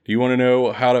 Do you want to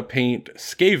know how to paint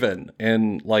Skaven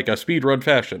in, like, a speedrun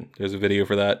fashion? There's a video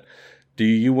for that. Do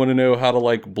you want to know how to,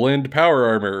 like, blend power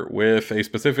armor with a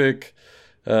specific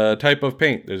type of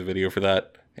paint? There's a video for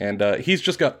that. And he's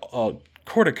just got a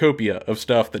cornucopia of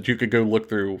stuff that you could go look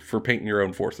through for painting your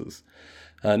own forces.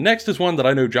 Next is one that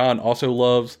I know John also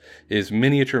loves, is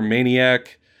Miniature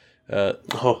Maniac.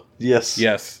 Oh, yes.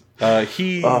 Yes.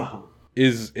 He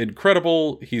is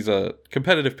incredible. He's a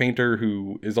competitive painter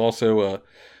who is also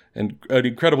an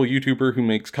incredible YouTuber who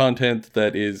makes content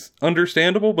that is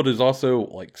understandable, but is also,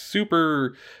 like,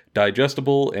 super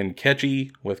digestible and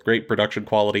catchy with great production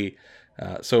quality.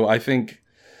 So I think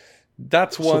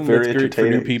that's one that's great for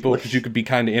new people because you could be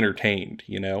kind of entertained,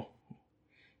 you know?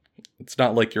 It's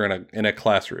not like you're in a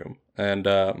classroom. And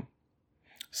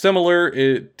similar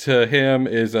to him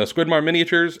is Squidmar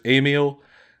Miniatures. Emil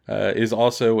is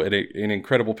also an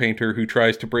incredible painter who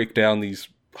tries to break down these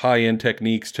high-end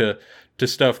techniques to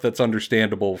stuff that's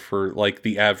understandable for, like,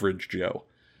 the average Joe.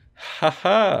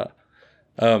 Ha-ha!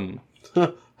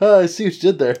 I see what you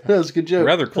did there. That was a good joke.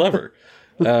 Rather clever.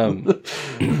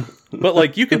 But,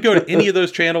 like, you could go to any of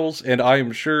those channels, and I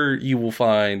am sure you will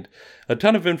find a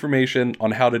ton of information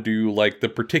on how to do, like, the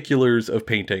particulars of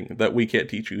painting that we can't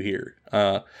teach you here.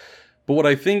 But what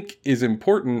I think is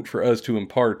important for us to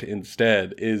impart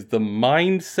instead is the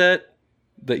mindset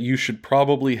that you should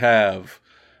probably have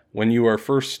when you are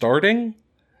first starting,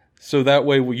 so that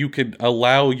way you can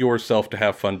allow yourself to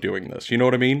have fun doing this. You know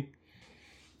what I mean?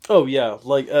 Oh, yeah.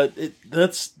 Like,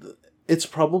 it's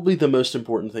probably the most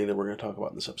important thing that we're going to talk about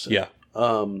in this episode. Yeah.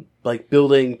 Like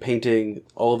building, painting,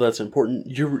 all of that's important.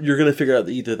 You're going to figure out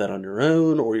either that on your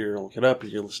own, or you're going to look it up, or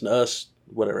you're going to listen to us,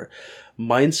 whatever.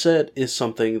 Mindset is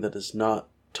something that is not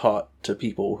taught to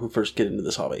people who first get into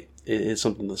this hobby. It is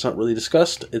something that's not really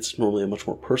discussed. It's normally a much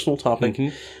more personal topic.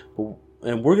 Mm-hmm.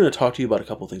 And we're going to talk to you about a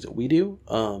couple of things that we do.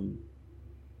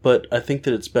 But I think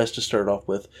that it's best to start off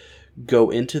with, go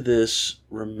into this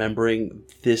remembering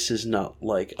this is not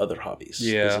like other hobbies.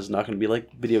 Yeah. This is not going to be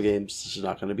like video games. This is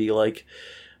not going to be like,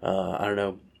 I don't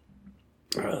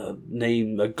know,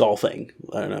 name a golfing.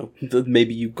 I don't know.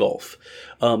 Maybe you golf.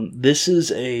 This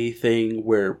is a thing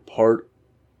where part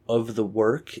of the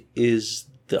work is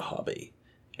the hobby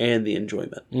and the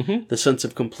enjoyment. Mm-hmm. The sense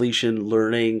of completion,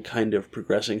 learning, kind of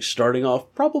progressing, starting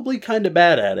off probably kind of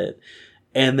bad at it,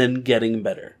 and then getting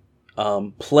better.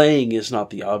 Playing is not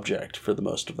the object for the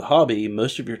most of the hobby.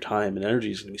 Most of your time and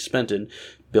energy is going to be spent in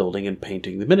building and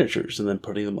painting the miniatures and then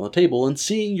putting them on the table and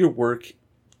seeing your work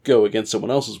go against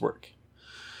someone else's work.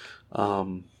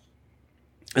 And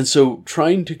so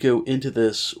trying to go into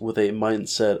this with a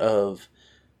mindset of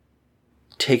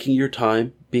taking your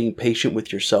time, being patient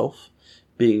with yourself,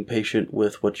 being patient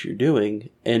with what you're doing,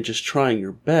 and just trying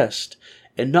your best,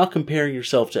 and not comparing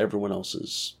yourself to everyone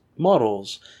else's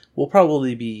models will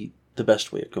probably be the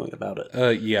best way of going about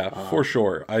it. Yeah, for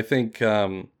sure. I think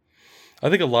a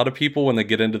lot of people, when they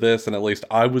get into this, and at least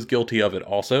I was guilty of it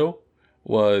also,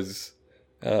 was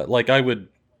like I would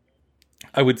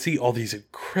see all these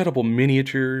incredible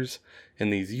miniatures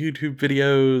and these YouTube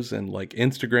videos and like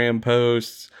Instagram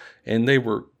posts, and they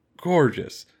were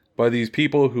gorgeous by these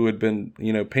people who had been,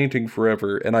 painting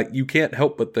forever. And you can't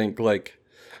help but think like,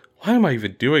 why am I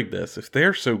even doing this? If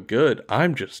they're so good,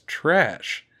 I'm just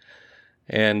trash.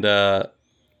 And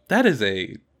that is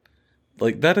the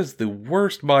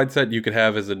worst mindset you could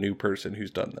have as a new person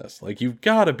who's done this. Like, you've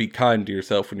got to be kind to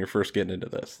yourself when you're first getting into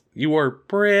this. You are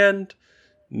brand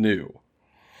new.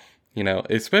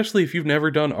 Especially if you've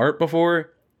never done art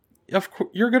before, of course,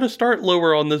 you're going to start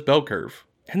lower on this bell curve.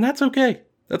 And that's okay.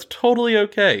 That's totally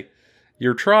okay.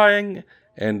 You're trying,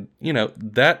 and,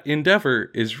 that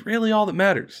endeavor is really all that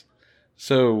matters.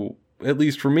 So, at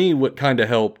least for me, what kind of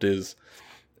helped is,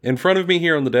 in front of me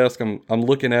here on the desk, I'm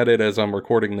looking at it as I'm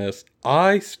recording this,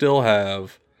 I still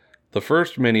have the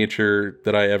first miniature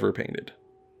that I ever painted.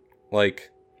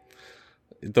 Like,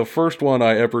 the first one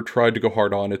I ever tried to go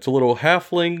hard on. It's a little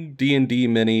halfling D&D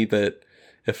mini that,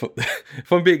 if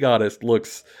I'm being honest,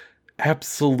 looks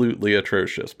absolutely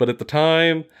atrocious. But at the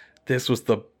time, this was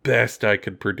the best I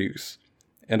could produce.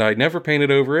 And I never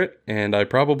painted over it, and I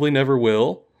probably never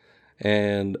will.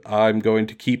 And I'm going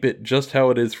to keep it just how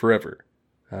it is forever.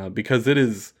 Because it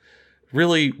is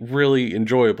really, really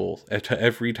enjoyable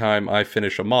every time I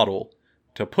finish a model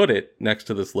to put it next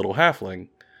to this little halfling.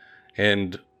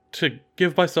 And to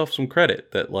give myself some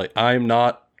credit that, like, I'm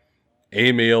not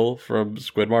Emil from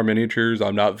Squidmar Miniatures.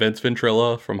 I'm not Vince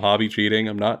Ventrilla from Hobby Cheating.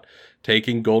 I'm not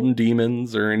taking golden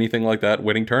demons or anything like that,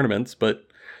 winning tournaments. But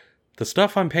the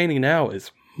stuff I'm painting now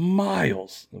is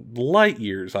miles, light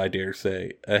years, I dare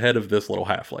say, ahead of this little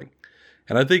halfling.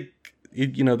 And I think,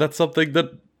 that's something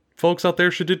that folks out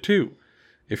there should do too.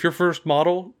 If your first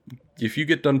model, if you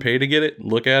get done painting it,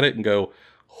 look at it and go,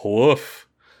 woof,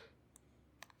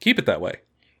 keep it that way.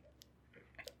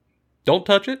 Don't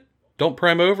touch it. Don't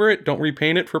prime over it. Don't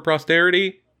repaint it for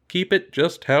posterity. Keep it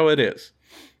just how it is.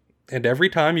 And every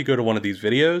time you go to one of these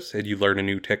videos and you learn a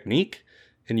new technique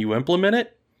and you implement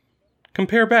it,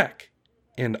 compare back.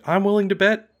 And I'm willing to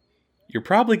bet you're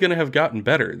probably going to have gotten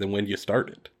better than when you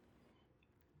started.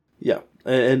 Yeah.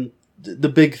 And the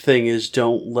big thing is,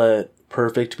 don't let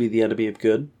perfect be the enemy of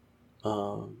good.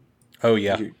 Oh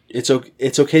yeah. It's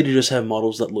okay to just have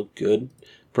models that look good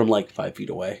from like 5 feet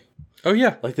away. Oh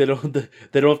yeah. Like they don't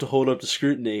have to hold up to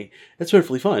scrutiny. It's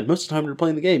perfectly fine. Most of the time you're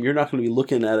playing the game, you're not going to be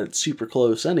looking at it super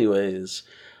close anyways.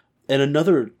 And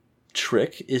another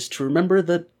trick is to remember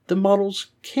that the models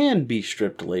can be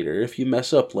stripped later if you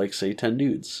mess up, like say 10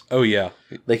 nudes. Oh yeah.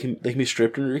 They can be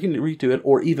stripped and you can redo it,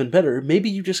 or even better, maybe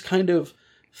you just kind of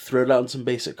throw down some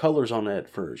basic colors on it at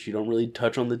first. You don't really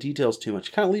touch on the details too much.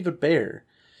 You kind of leave it bare.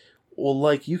 Well,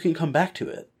 like, you can come back to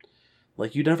it.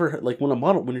 Like, you never, like, when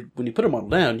you put a model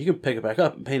down, you can pick it back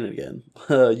up and paint it again.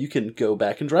 You can go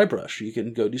back and dry brush. You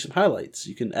can go do some highlights.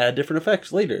 You can add different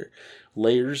effects later.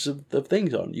 Layers of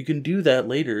things on. You can do that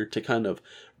later to kind of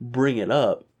bring it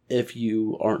up if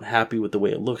you aren't happy with the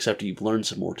way it looks after you've learned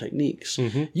some more techniques.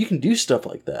 Mm-hmm. You can do stuff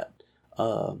like that.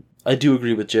 I do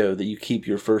agree with Joe that you keep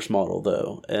your first model,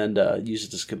 though, and use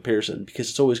it as a comparison, because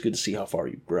it's always good to see how far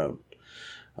you've grown.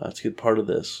 It's a good part of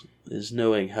this, is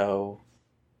knowing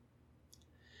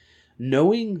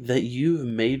that you've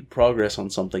made progress on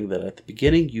something that at the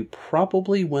beginning you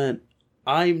probably went,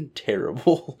 I'm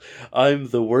terrible. I'm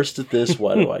the worst at this.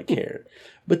 Why do I care?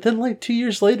 But then like 2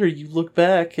 years later, you look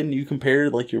back and you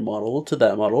compare like your model to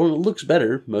that model, and it looks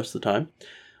better most of the time.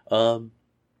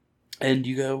 And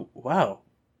you go, wow,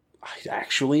 I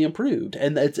actually improved.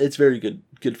 And it's very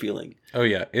good feeling. Oh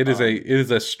yeah, it is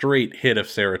a straight hit of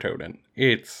serotonin.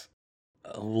 It's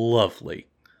lovely.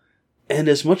 And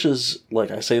as much as,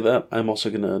 like, I say that, I'm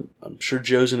sure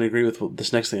Joe's going to agree with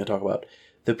this next thing I talk about.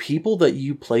 The people that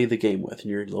you play the game with in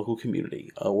your local community,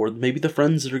 or maybe the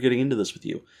friends that are getting into this with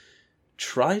you,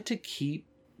 try to keep,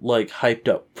 like, hyped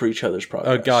up for each other's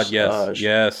progress. Oh, God, yes.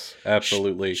 Yes,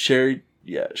 absolutely. Share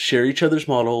each other's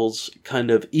models,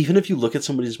 kind of, even if you look at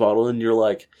somebody's model and you're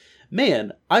like,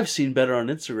 man, I've seen better on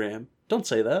Instagram. Don't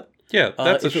say that. Yeah,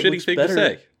 that's a shitty thing to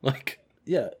say. Like,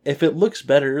 yeah, if it looks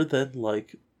better than,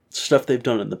 like, stuff they've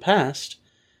done in the past,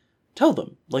 tell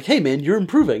them, like, hey man, you're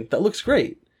improving, that looks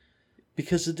great,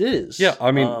 because it is. Yeah,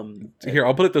 I mean, here,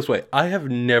 I'll put it this way, I have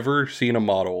never seen a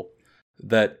model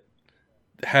that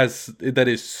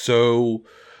is so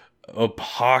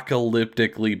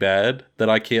apocalyptically bad that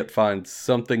I can't find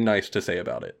something nice to say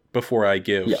about it. before I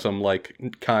give Yeah. some like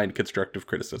kind constructive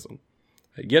criticism.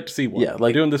 I yet to see one. Yeah,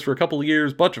 like- doing this for a couple of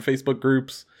years, bunch of Facebook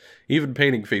groups, even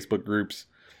painting Facebook groups.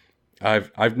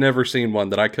 I've never seen one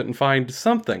that I couldn't find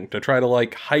something to try to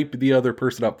like hype the other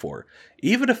person up for.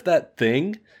 Even if that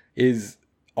thing is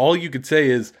all you could say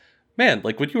is, man,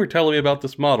 like when you were telling me about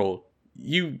this model,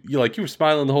 you were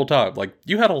smiling the whole time. Like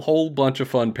you had a whole bunch of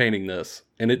fun painting this,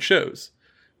 and it shows.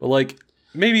 But like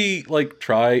maybe like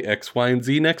try X, Y, and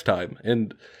Z next time.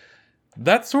 And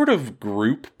that sort of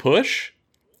group push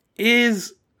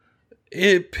is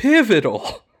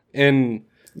pivotal in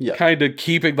Yeah. kind of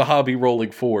keeping the hobby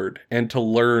rolling forward and to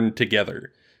learn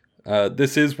together.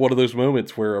 This is one of those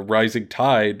moments where a rising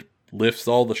tide lifts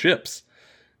all the ships.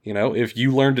 You know, if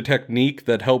you learned a technique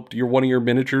that helped one of your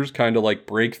miniatures kind of like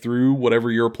break through whatever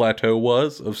your plateau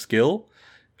was of skill,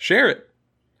 share it.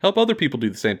 Help other people do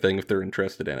the same thing if they're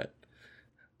interested in it.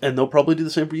 And they'll probably do the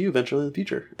same for you eventually in the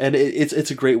future. And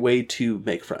it's a great way to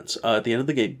make friends. At the end of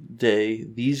the day,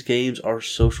 these games are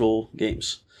social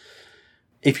games,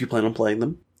 if you plan on playing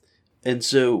them. And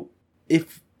so,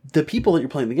 if the people that you're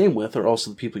playing the game with are also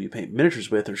the people you paint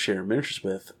miniatures with or share miniatures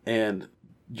with, and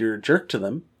you're a jerk to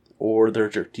them, or they're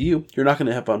a jerk to you, you're not going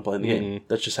to have fun playing the game.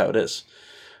 That's just how it is.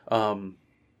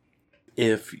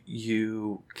 If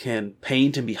you can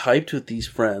paint and be hyped with these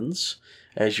friends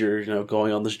as you're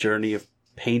going on this journey of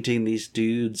painting these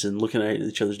dudes and looking at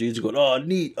each other's dudes and going, oh,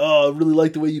 neat. Oh, I really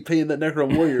like the way you painted that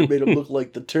Necron Warrior. It made him look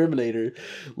like the Terminator.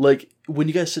 Like, when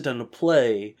you guys sit down to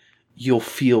play, you'll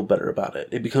feel better about it.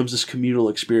 It becomes this communal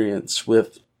experience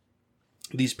with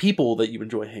these people that you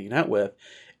enjoy hanging out with.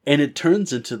 And it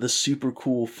turns into this super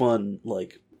cool, fun,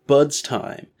 like, buds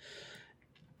time.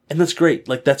 And that's great.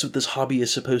 Like, that's what this hobby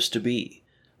is supposed to be.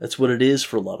 That's what it is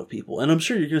for a lot of people. And I'm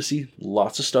sure you're going to see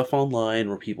lots of stuff online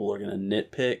where people are going to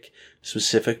nitpick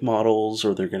specific models,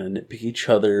 or they're going to nitpick each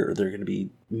other, or they're going to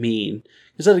be mean.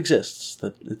 Because that exists.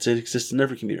 It exists in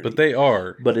every community. But they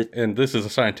are, and this is a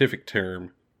scientific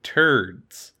term,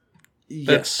 turds. Yes.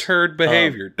 That's turd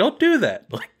behavior. Don't do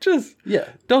that. Like, just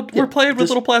don't. Yeah, we're playing with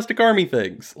little plastic army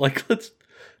things. Like,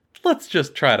 let's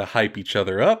just try to hype each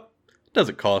other up. It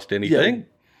doesn't cost anything. Yeah.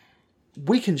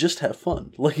 We can just have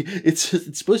fun. Like, it's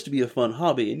supposed to be a fun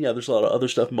hobby, and there's a lot of other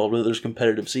stuff involved with it. There's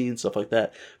competitive scenes, stuff like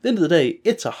that. At the end of the day,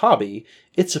 it's a hobby.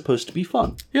 It's supposed to be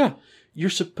fun. Yeah. You're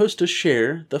supposed to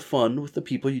share the fun with the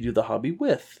people you do the hobby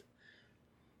with.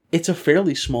 It's a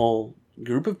fairly small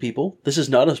group of people. This is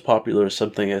not as popular as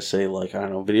something as, say, like, I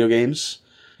don't know, video games.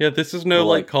 Yeah, this is no,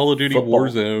 like, Call of Duty football.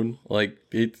 Warzone. Like,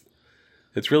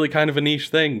 it's really kind of a niche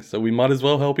thing, so we might as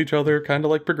well help each other kind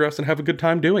of, like, progress and have a good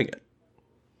time doing it.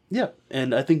 Yeah,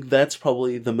 and I think that's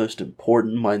probably the most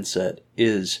important mindset,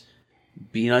 is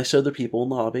be nice to other people in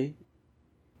the hobby,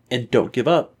 and don't give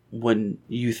up when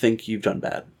you think you've done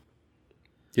bad.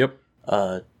 Yep.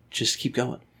 Just keep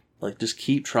going. Like, just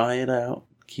keep trying it out.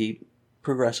 Keep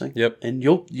progressing. Yep. And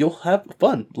you'll have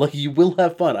fun. Like, you will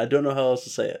have fun. I don't know how else to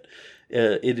say it.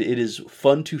 It is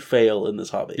fun to fail in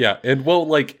this hobby. Yeah, and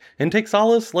and take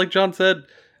solace, like John said,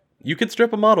 you can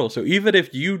strip a model. So even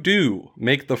if you do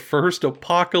make the first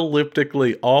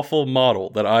apocalyptically awful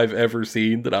model that I've ever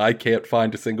seen, that I can't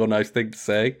find a single nice thing to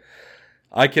say,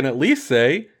 I can at least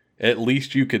say, at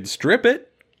least you can strip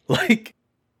it. Like,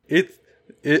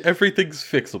 everything's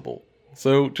fixable.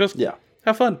 So just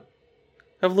have fun.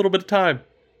 Have a little bit of time.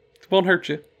 It won't hurt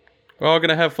you. We're all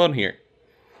gonna have fun here.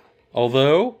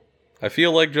 Although, I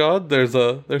feel like, John, there's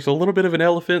a little bit of an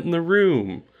elephant in the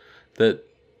room that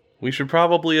we should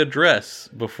probably address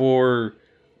before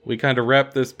we kind of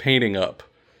wrap this painting up.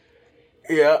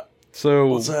 Yeah. So,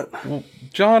 what's that?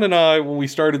 John and I, when we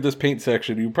started this paint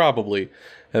section, you probably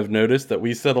have noticed that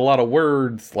we said a lot of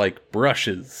words like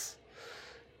brushes.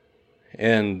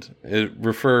 And it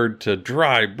referred to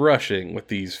dry brushing with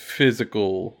these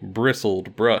physical,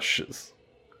 bristled brushes.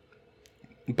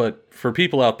 But for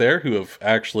people out there who have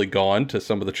actually gone to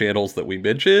some of the channels that we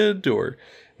mentioned, or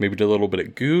maybe did a little bit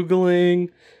of Googling,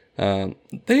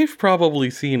 they've probably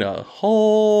seen a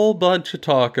whole bunch of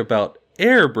talk about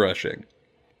airbrushing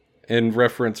in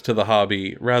reference to the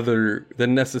hobby, rather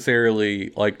than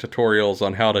necessarily like tutorials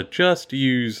on how to just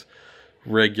use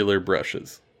regular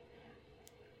brushes.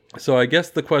 So I guess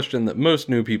the question that most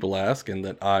new people ask, and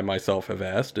that I myself have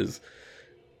asked, is,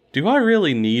 do I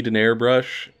really need an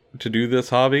airbrush to do this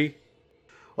hobby?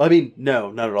 Well, I mean,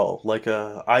 no, not at all. Like,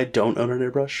 I don't own an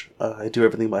airbrush. I do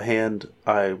everything by hand.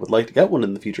 I would like to get one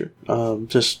in the future.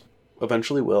 Just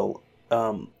eventually will.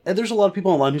 And there's a lot of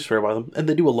people online who swear by them, and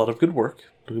they do a lot of good work.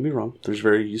 Don't get me wrong. There's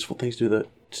very useful things to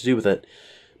do with it.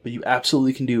 But you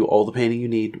absolutely can do all the painting you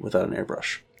need without an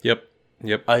airbrush. Yep.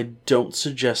 I don't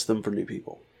suggest them for new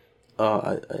people.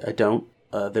 I don't.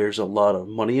 There's a lot of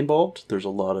money involved. There's a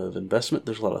lot of investment.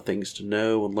 There's a lot of things to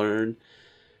know and learn.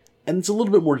 And it's a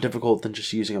little bit more difficult than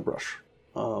just using a brush.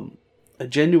 I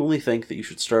genuinely think that you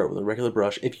should start with a regular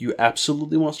brush. If you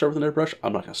absolutely want to start with an airbrush,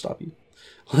 I'm not going to stop you.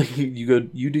 Like,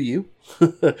 you do you.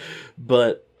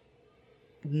 But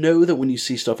know that when you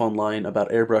see stuff online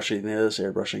about airbrushing this,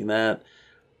 airbrushing that,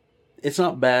 it's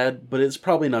not bad, but it's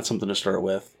probably not something to start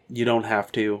with. You don't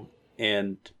have to,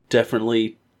 and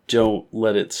definitely don't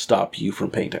let it stop you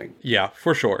from painting. Yeah,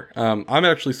 for sure. I'm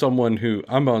actually someone who,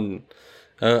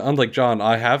 unlike John,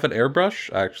 I have an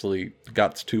airbrush. I actually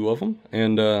got 2 of them,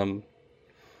 and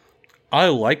I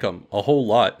like them a whole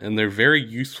lot, and they're very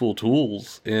useful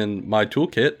tools in my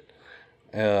toolkit.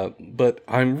 But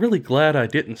I'm really glad I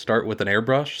didn't start with an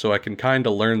airbrush, so I can kind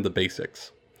of learn the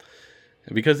basics.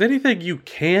 Because anything you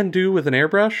can do with an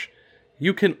airbrush,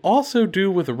 you can also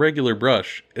do with a regular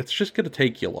brush. It's just going to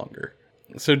take you longer.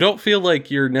 So don't feel like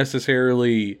you're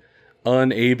necessarily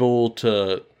unable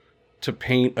to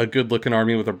paint a good-looking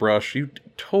army with a brush. You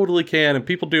totally can, and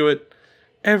people do it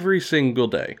every single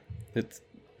day.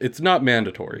 It's not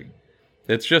mandatory.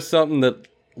 It's just something that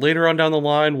later on down the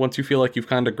line, once you feel like you've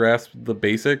kind of grasped the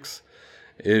basics,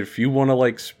 if you want to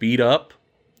like speed up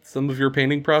some of your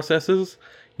painting processes,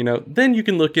 then you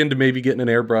can look into maybe getting an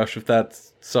airbrush if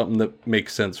that's something that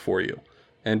makes sense for you.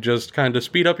 And just kind of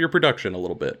speed up your production a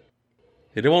little bit.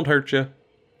 It won't hurt you.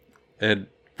 And,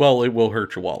 well, it will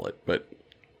hurt your wallet, but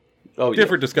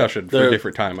different discussion for a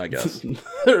different time, I guess.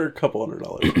 They're a couple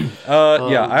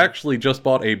 $100. Yeah, I actually just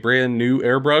bought a brand new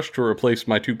airbrush to replace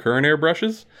my 2 current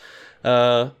airbrushes.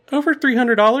 Over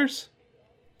 $300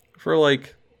 for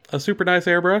like a super nice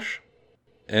airbrush.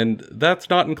 And that's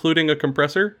not including a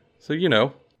compressor. So,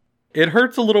 it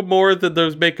hurts a little more than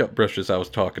those makeup brushes I was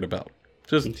talking about.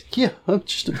 Just a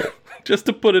bit. Just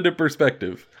to put it in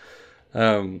perspective.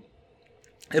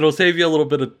 It'll save you a little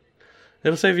bit of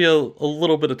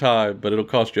time, but it'll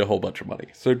cost you a whole bunch of money.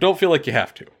 So don't feel like you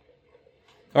have to.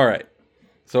 All right.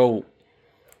 So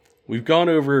we've gone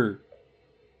over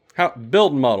how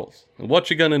building models and what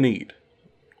you're going to need.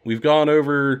 We've gone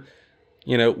over,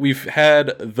 we've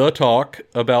had the talk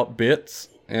about bits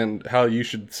and how you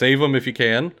should save them if you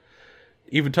can.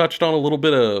 Even touched on a little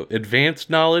bit of advanced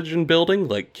knowledge in building,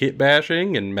 like kit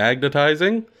bashing and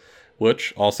magnetizing,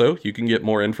 which also you can get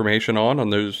more information on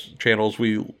those channels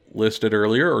we listed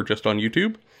earlier or just on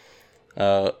YouTube.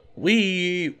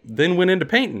 We then went into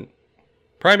painting,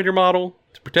 priming your model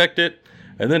to protect it,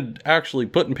 and then actually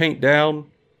putting paint down,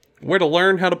 where to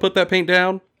learn how to put that paint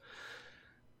down,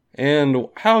 and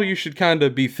how you should kind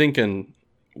of be thinking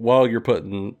while you're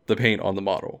putting the paint on the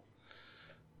model.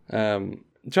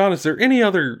 John, is there any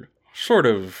other sort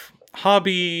of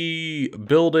hobby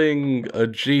building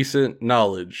adjacent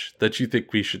knowledge that you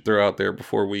think we should throw out there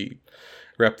before we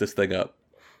wrap this thing up?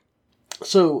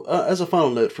 So, as a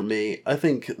final note for me, I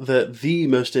think that the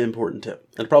most important tip,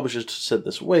 and I probably should have said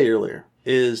this way earlier,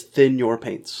 is thin your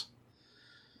paints.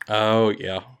 Oh,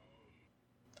 yeah.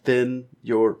 Thin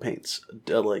your paints.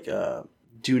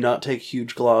 Do not take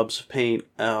huge globs of paint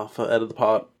out of the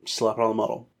pot, slap it on the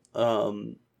model.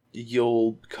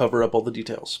 You'll cover up all the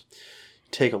details.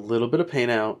 Take a little bit of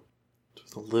paint out,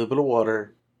 with a little bit of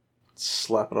water,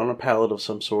 slap it on a palette of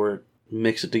some sort,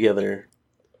 mix it together,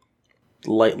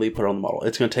 lightly put it on the model.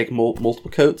 It's going to take multiple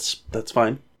coats. That's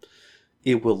fine.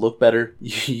 It will look better.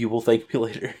 You will thank me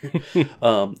later.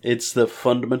 It's the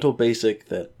fundamental basic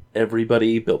that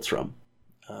everybody builds from.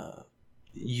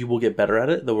 You will get better at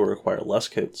it. That will require less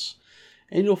coats.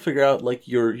 And you'll figure out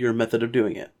your method of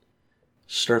doing it.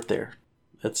 Start there.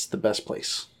 That's the best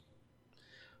place.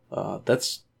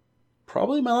 That's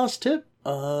probably my last tip.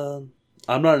 I'm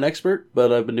not an expert,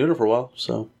 but I've been doing it for a while,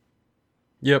 so.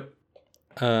 Yep.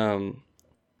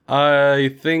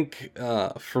 I think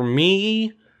for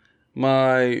me,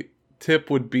 my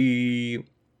tip would be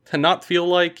to not feel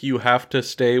like you have to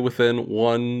stay within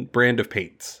one brand of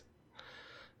paints.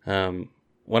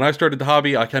 When I started the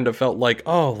hobby, I kind of felt like,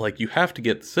 you have to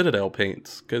get Citadel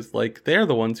paints, because they're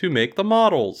the ones who make the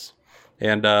models.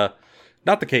 And not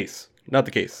the case. Not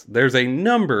the case. There's a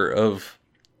number of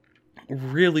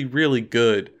really, really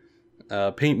good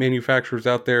paint manufacturers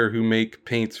out there who make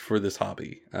paints for this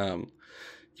hobby.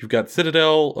 You've got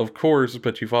Citadel, of course,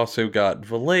 but you've also got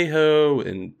Vallejo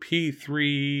and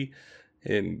P3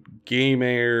 and Game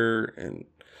Air, and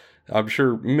I'm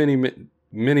sure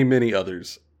many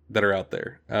others that are out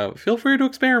there. Feel free to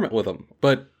experiment with them,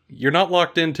 but you're not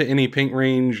locked into any paint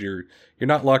range. You're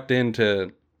not locked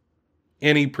into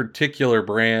any particular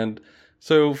brand.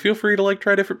 So feel free to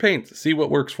try different paints, see what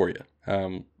works for you.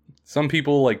 Some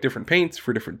people like different paints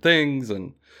for different things,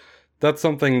 and that's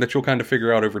something that you'll kind of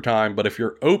figure out over time. But if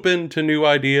you're open to new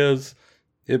ideas,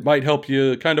 it might help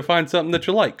you kind of find something that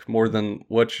you like more than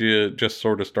what you just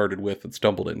sort of started with and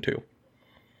stumbled into.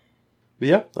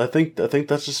 Yeah, I think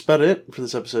that's just about it for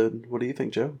this episode. What do you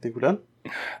think, Joe? Think we're done?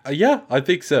 Yeah, I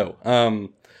think so.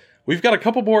 We've got a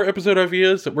couple more episode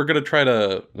ideas that we're going to try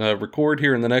to record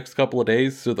here in the next couple of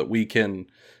days so that we can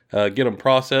get them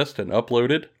processed and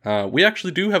uploaded. We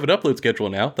actually do have an upload schedule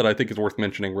now that I think is worth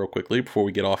mentioning real quickly before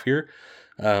we get off here.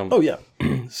 Oh, yeah.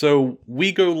 So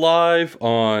we go live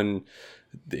on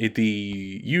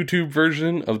the YouTube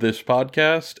version of this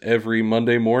podcast every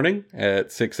Monday morning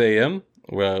at 6 a.m.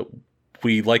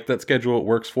 We like that schedule. It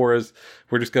works for us.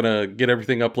 We're just going to get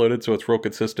everything uploaded so it's real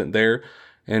consistent there.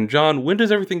 And John, when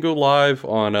does everything go live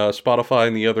on Spotify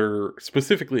and the other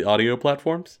specifically audio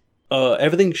platforms?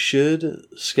 Everything should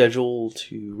schedule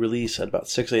to release at about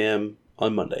 6 a.m.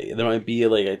 on Monday. There might be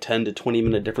like a 10 to 20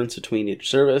 minute difference between each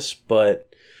service,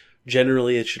 but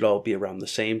generally it should all be around the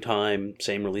same time,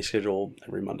 same release schedule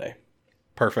every Monday.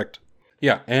 Perfect.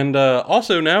 Yeah, and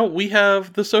also now we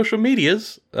have the social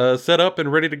medias set up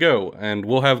and ready to go, and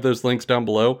we'll have those links down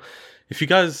below. If you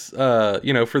guys, for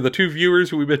the 2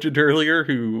 viewers who we mentioned earlier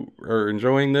who are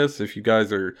enjoying this, if you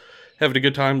guys are having a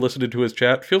good time listening to his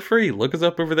chat, feel free. Look us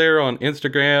up over there on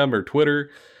Instagram or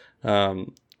Twitter.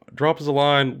 Drop us a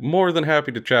line. More than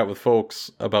happy to chat with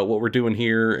folks about what we're doing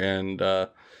here and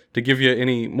to give you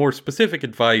any more specific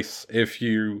advice if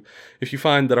you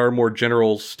find that our more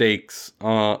general takes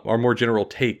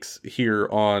here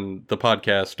on the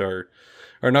podcast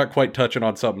are not quite touching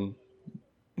on something.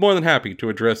 More than happy to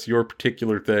address your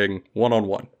particular thing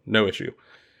one-on-one. No issue.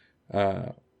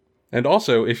 And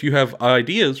also, if you have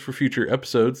ideas for future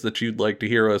episodes that you'd like to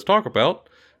hear us talk about,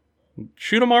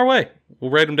 shoot them our way.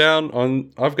 We'll write them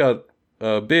down I've got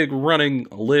a big running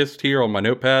list here on my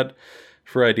notepad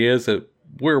for ideas that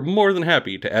we're more than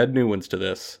happy to add new ones to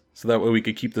this, so that way we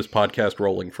could keep this podcast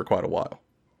rolling for quite a while.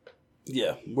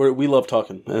 Yeah, we love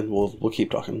talking, and we'll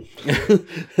keep talking.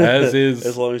 As is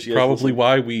as long as you probably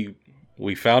why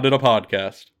we founded a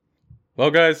podcast.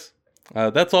 Well, guys,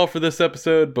 that's all for this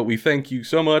episode, but we thank you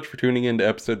so much for tuning in to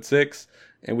episode 6,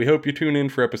 and we hope you tune in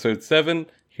for episode 7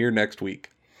 here next week.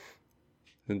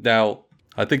 And now,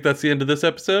 I think that's the end of this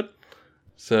episode.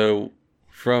 So,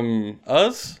 from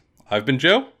us, I've been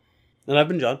Joe. And I've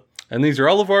been John. And these are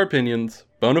all of our opinions,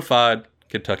 bona fide,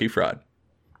 Kentucky Fried.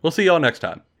 We'll see y'all next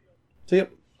time. See ya.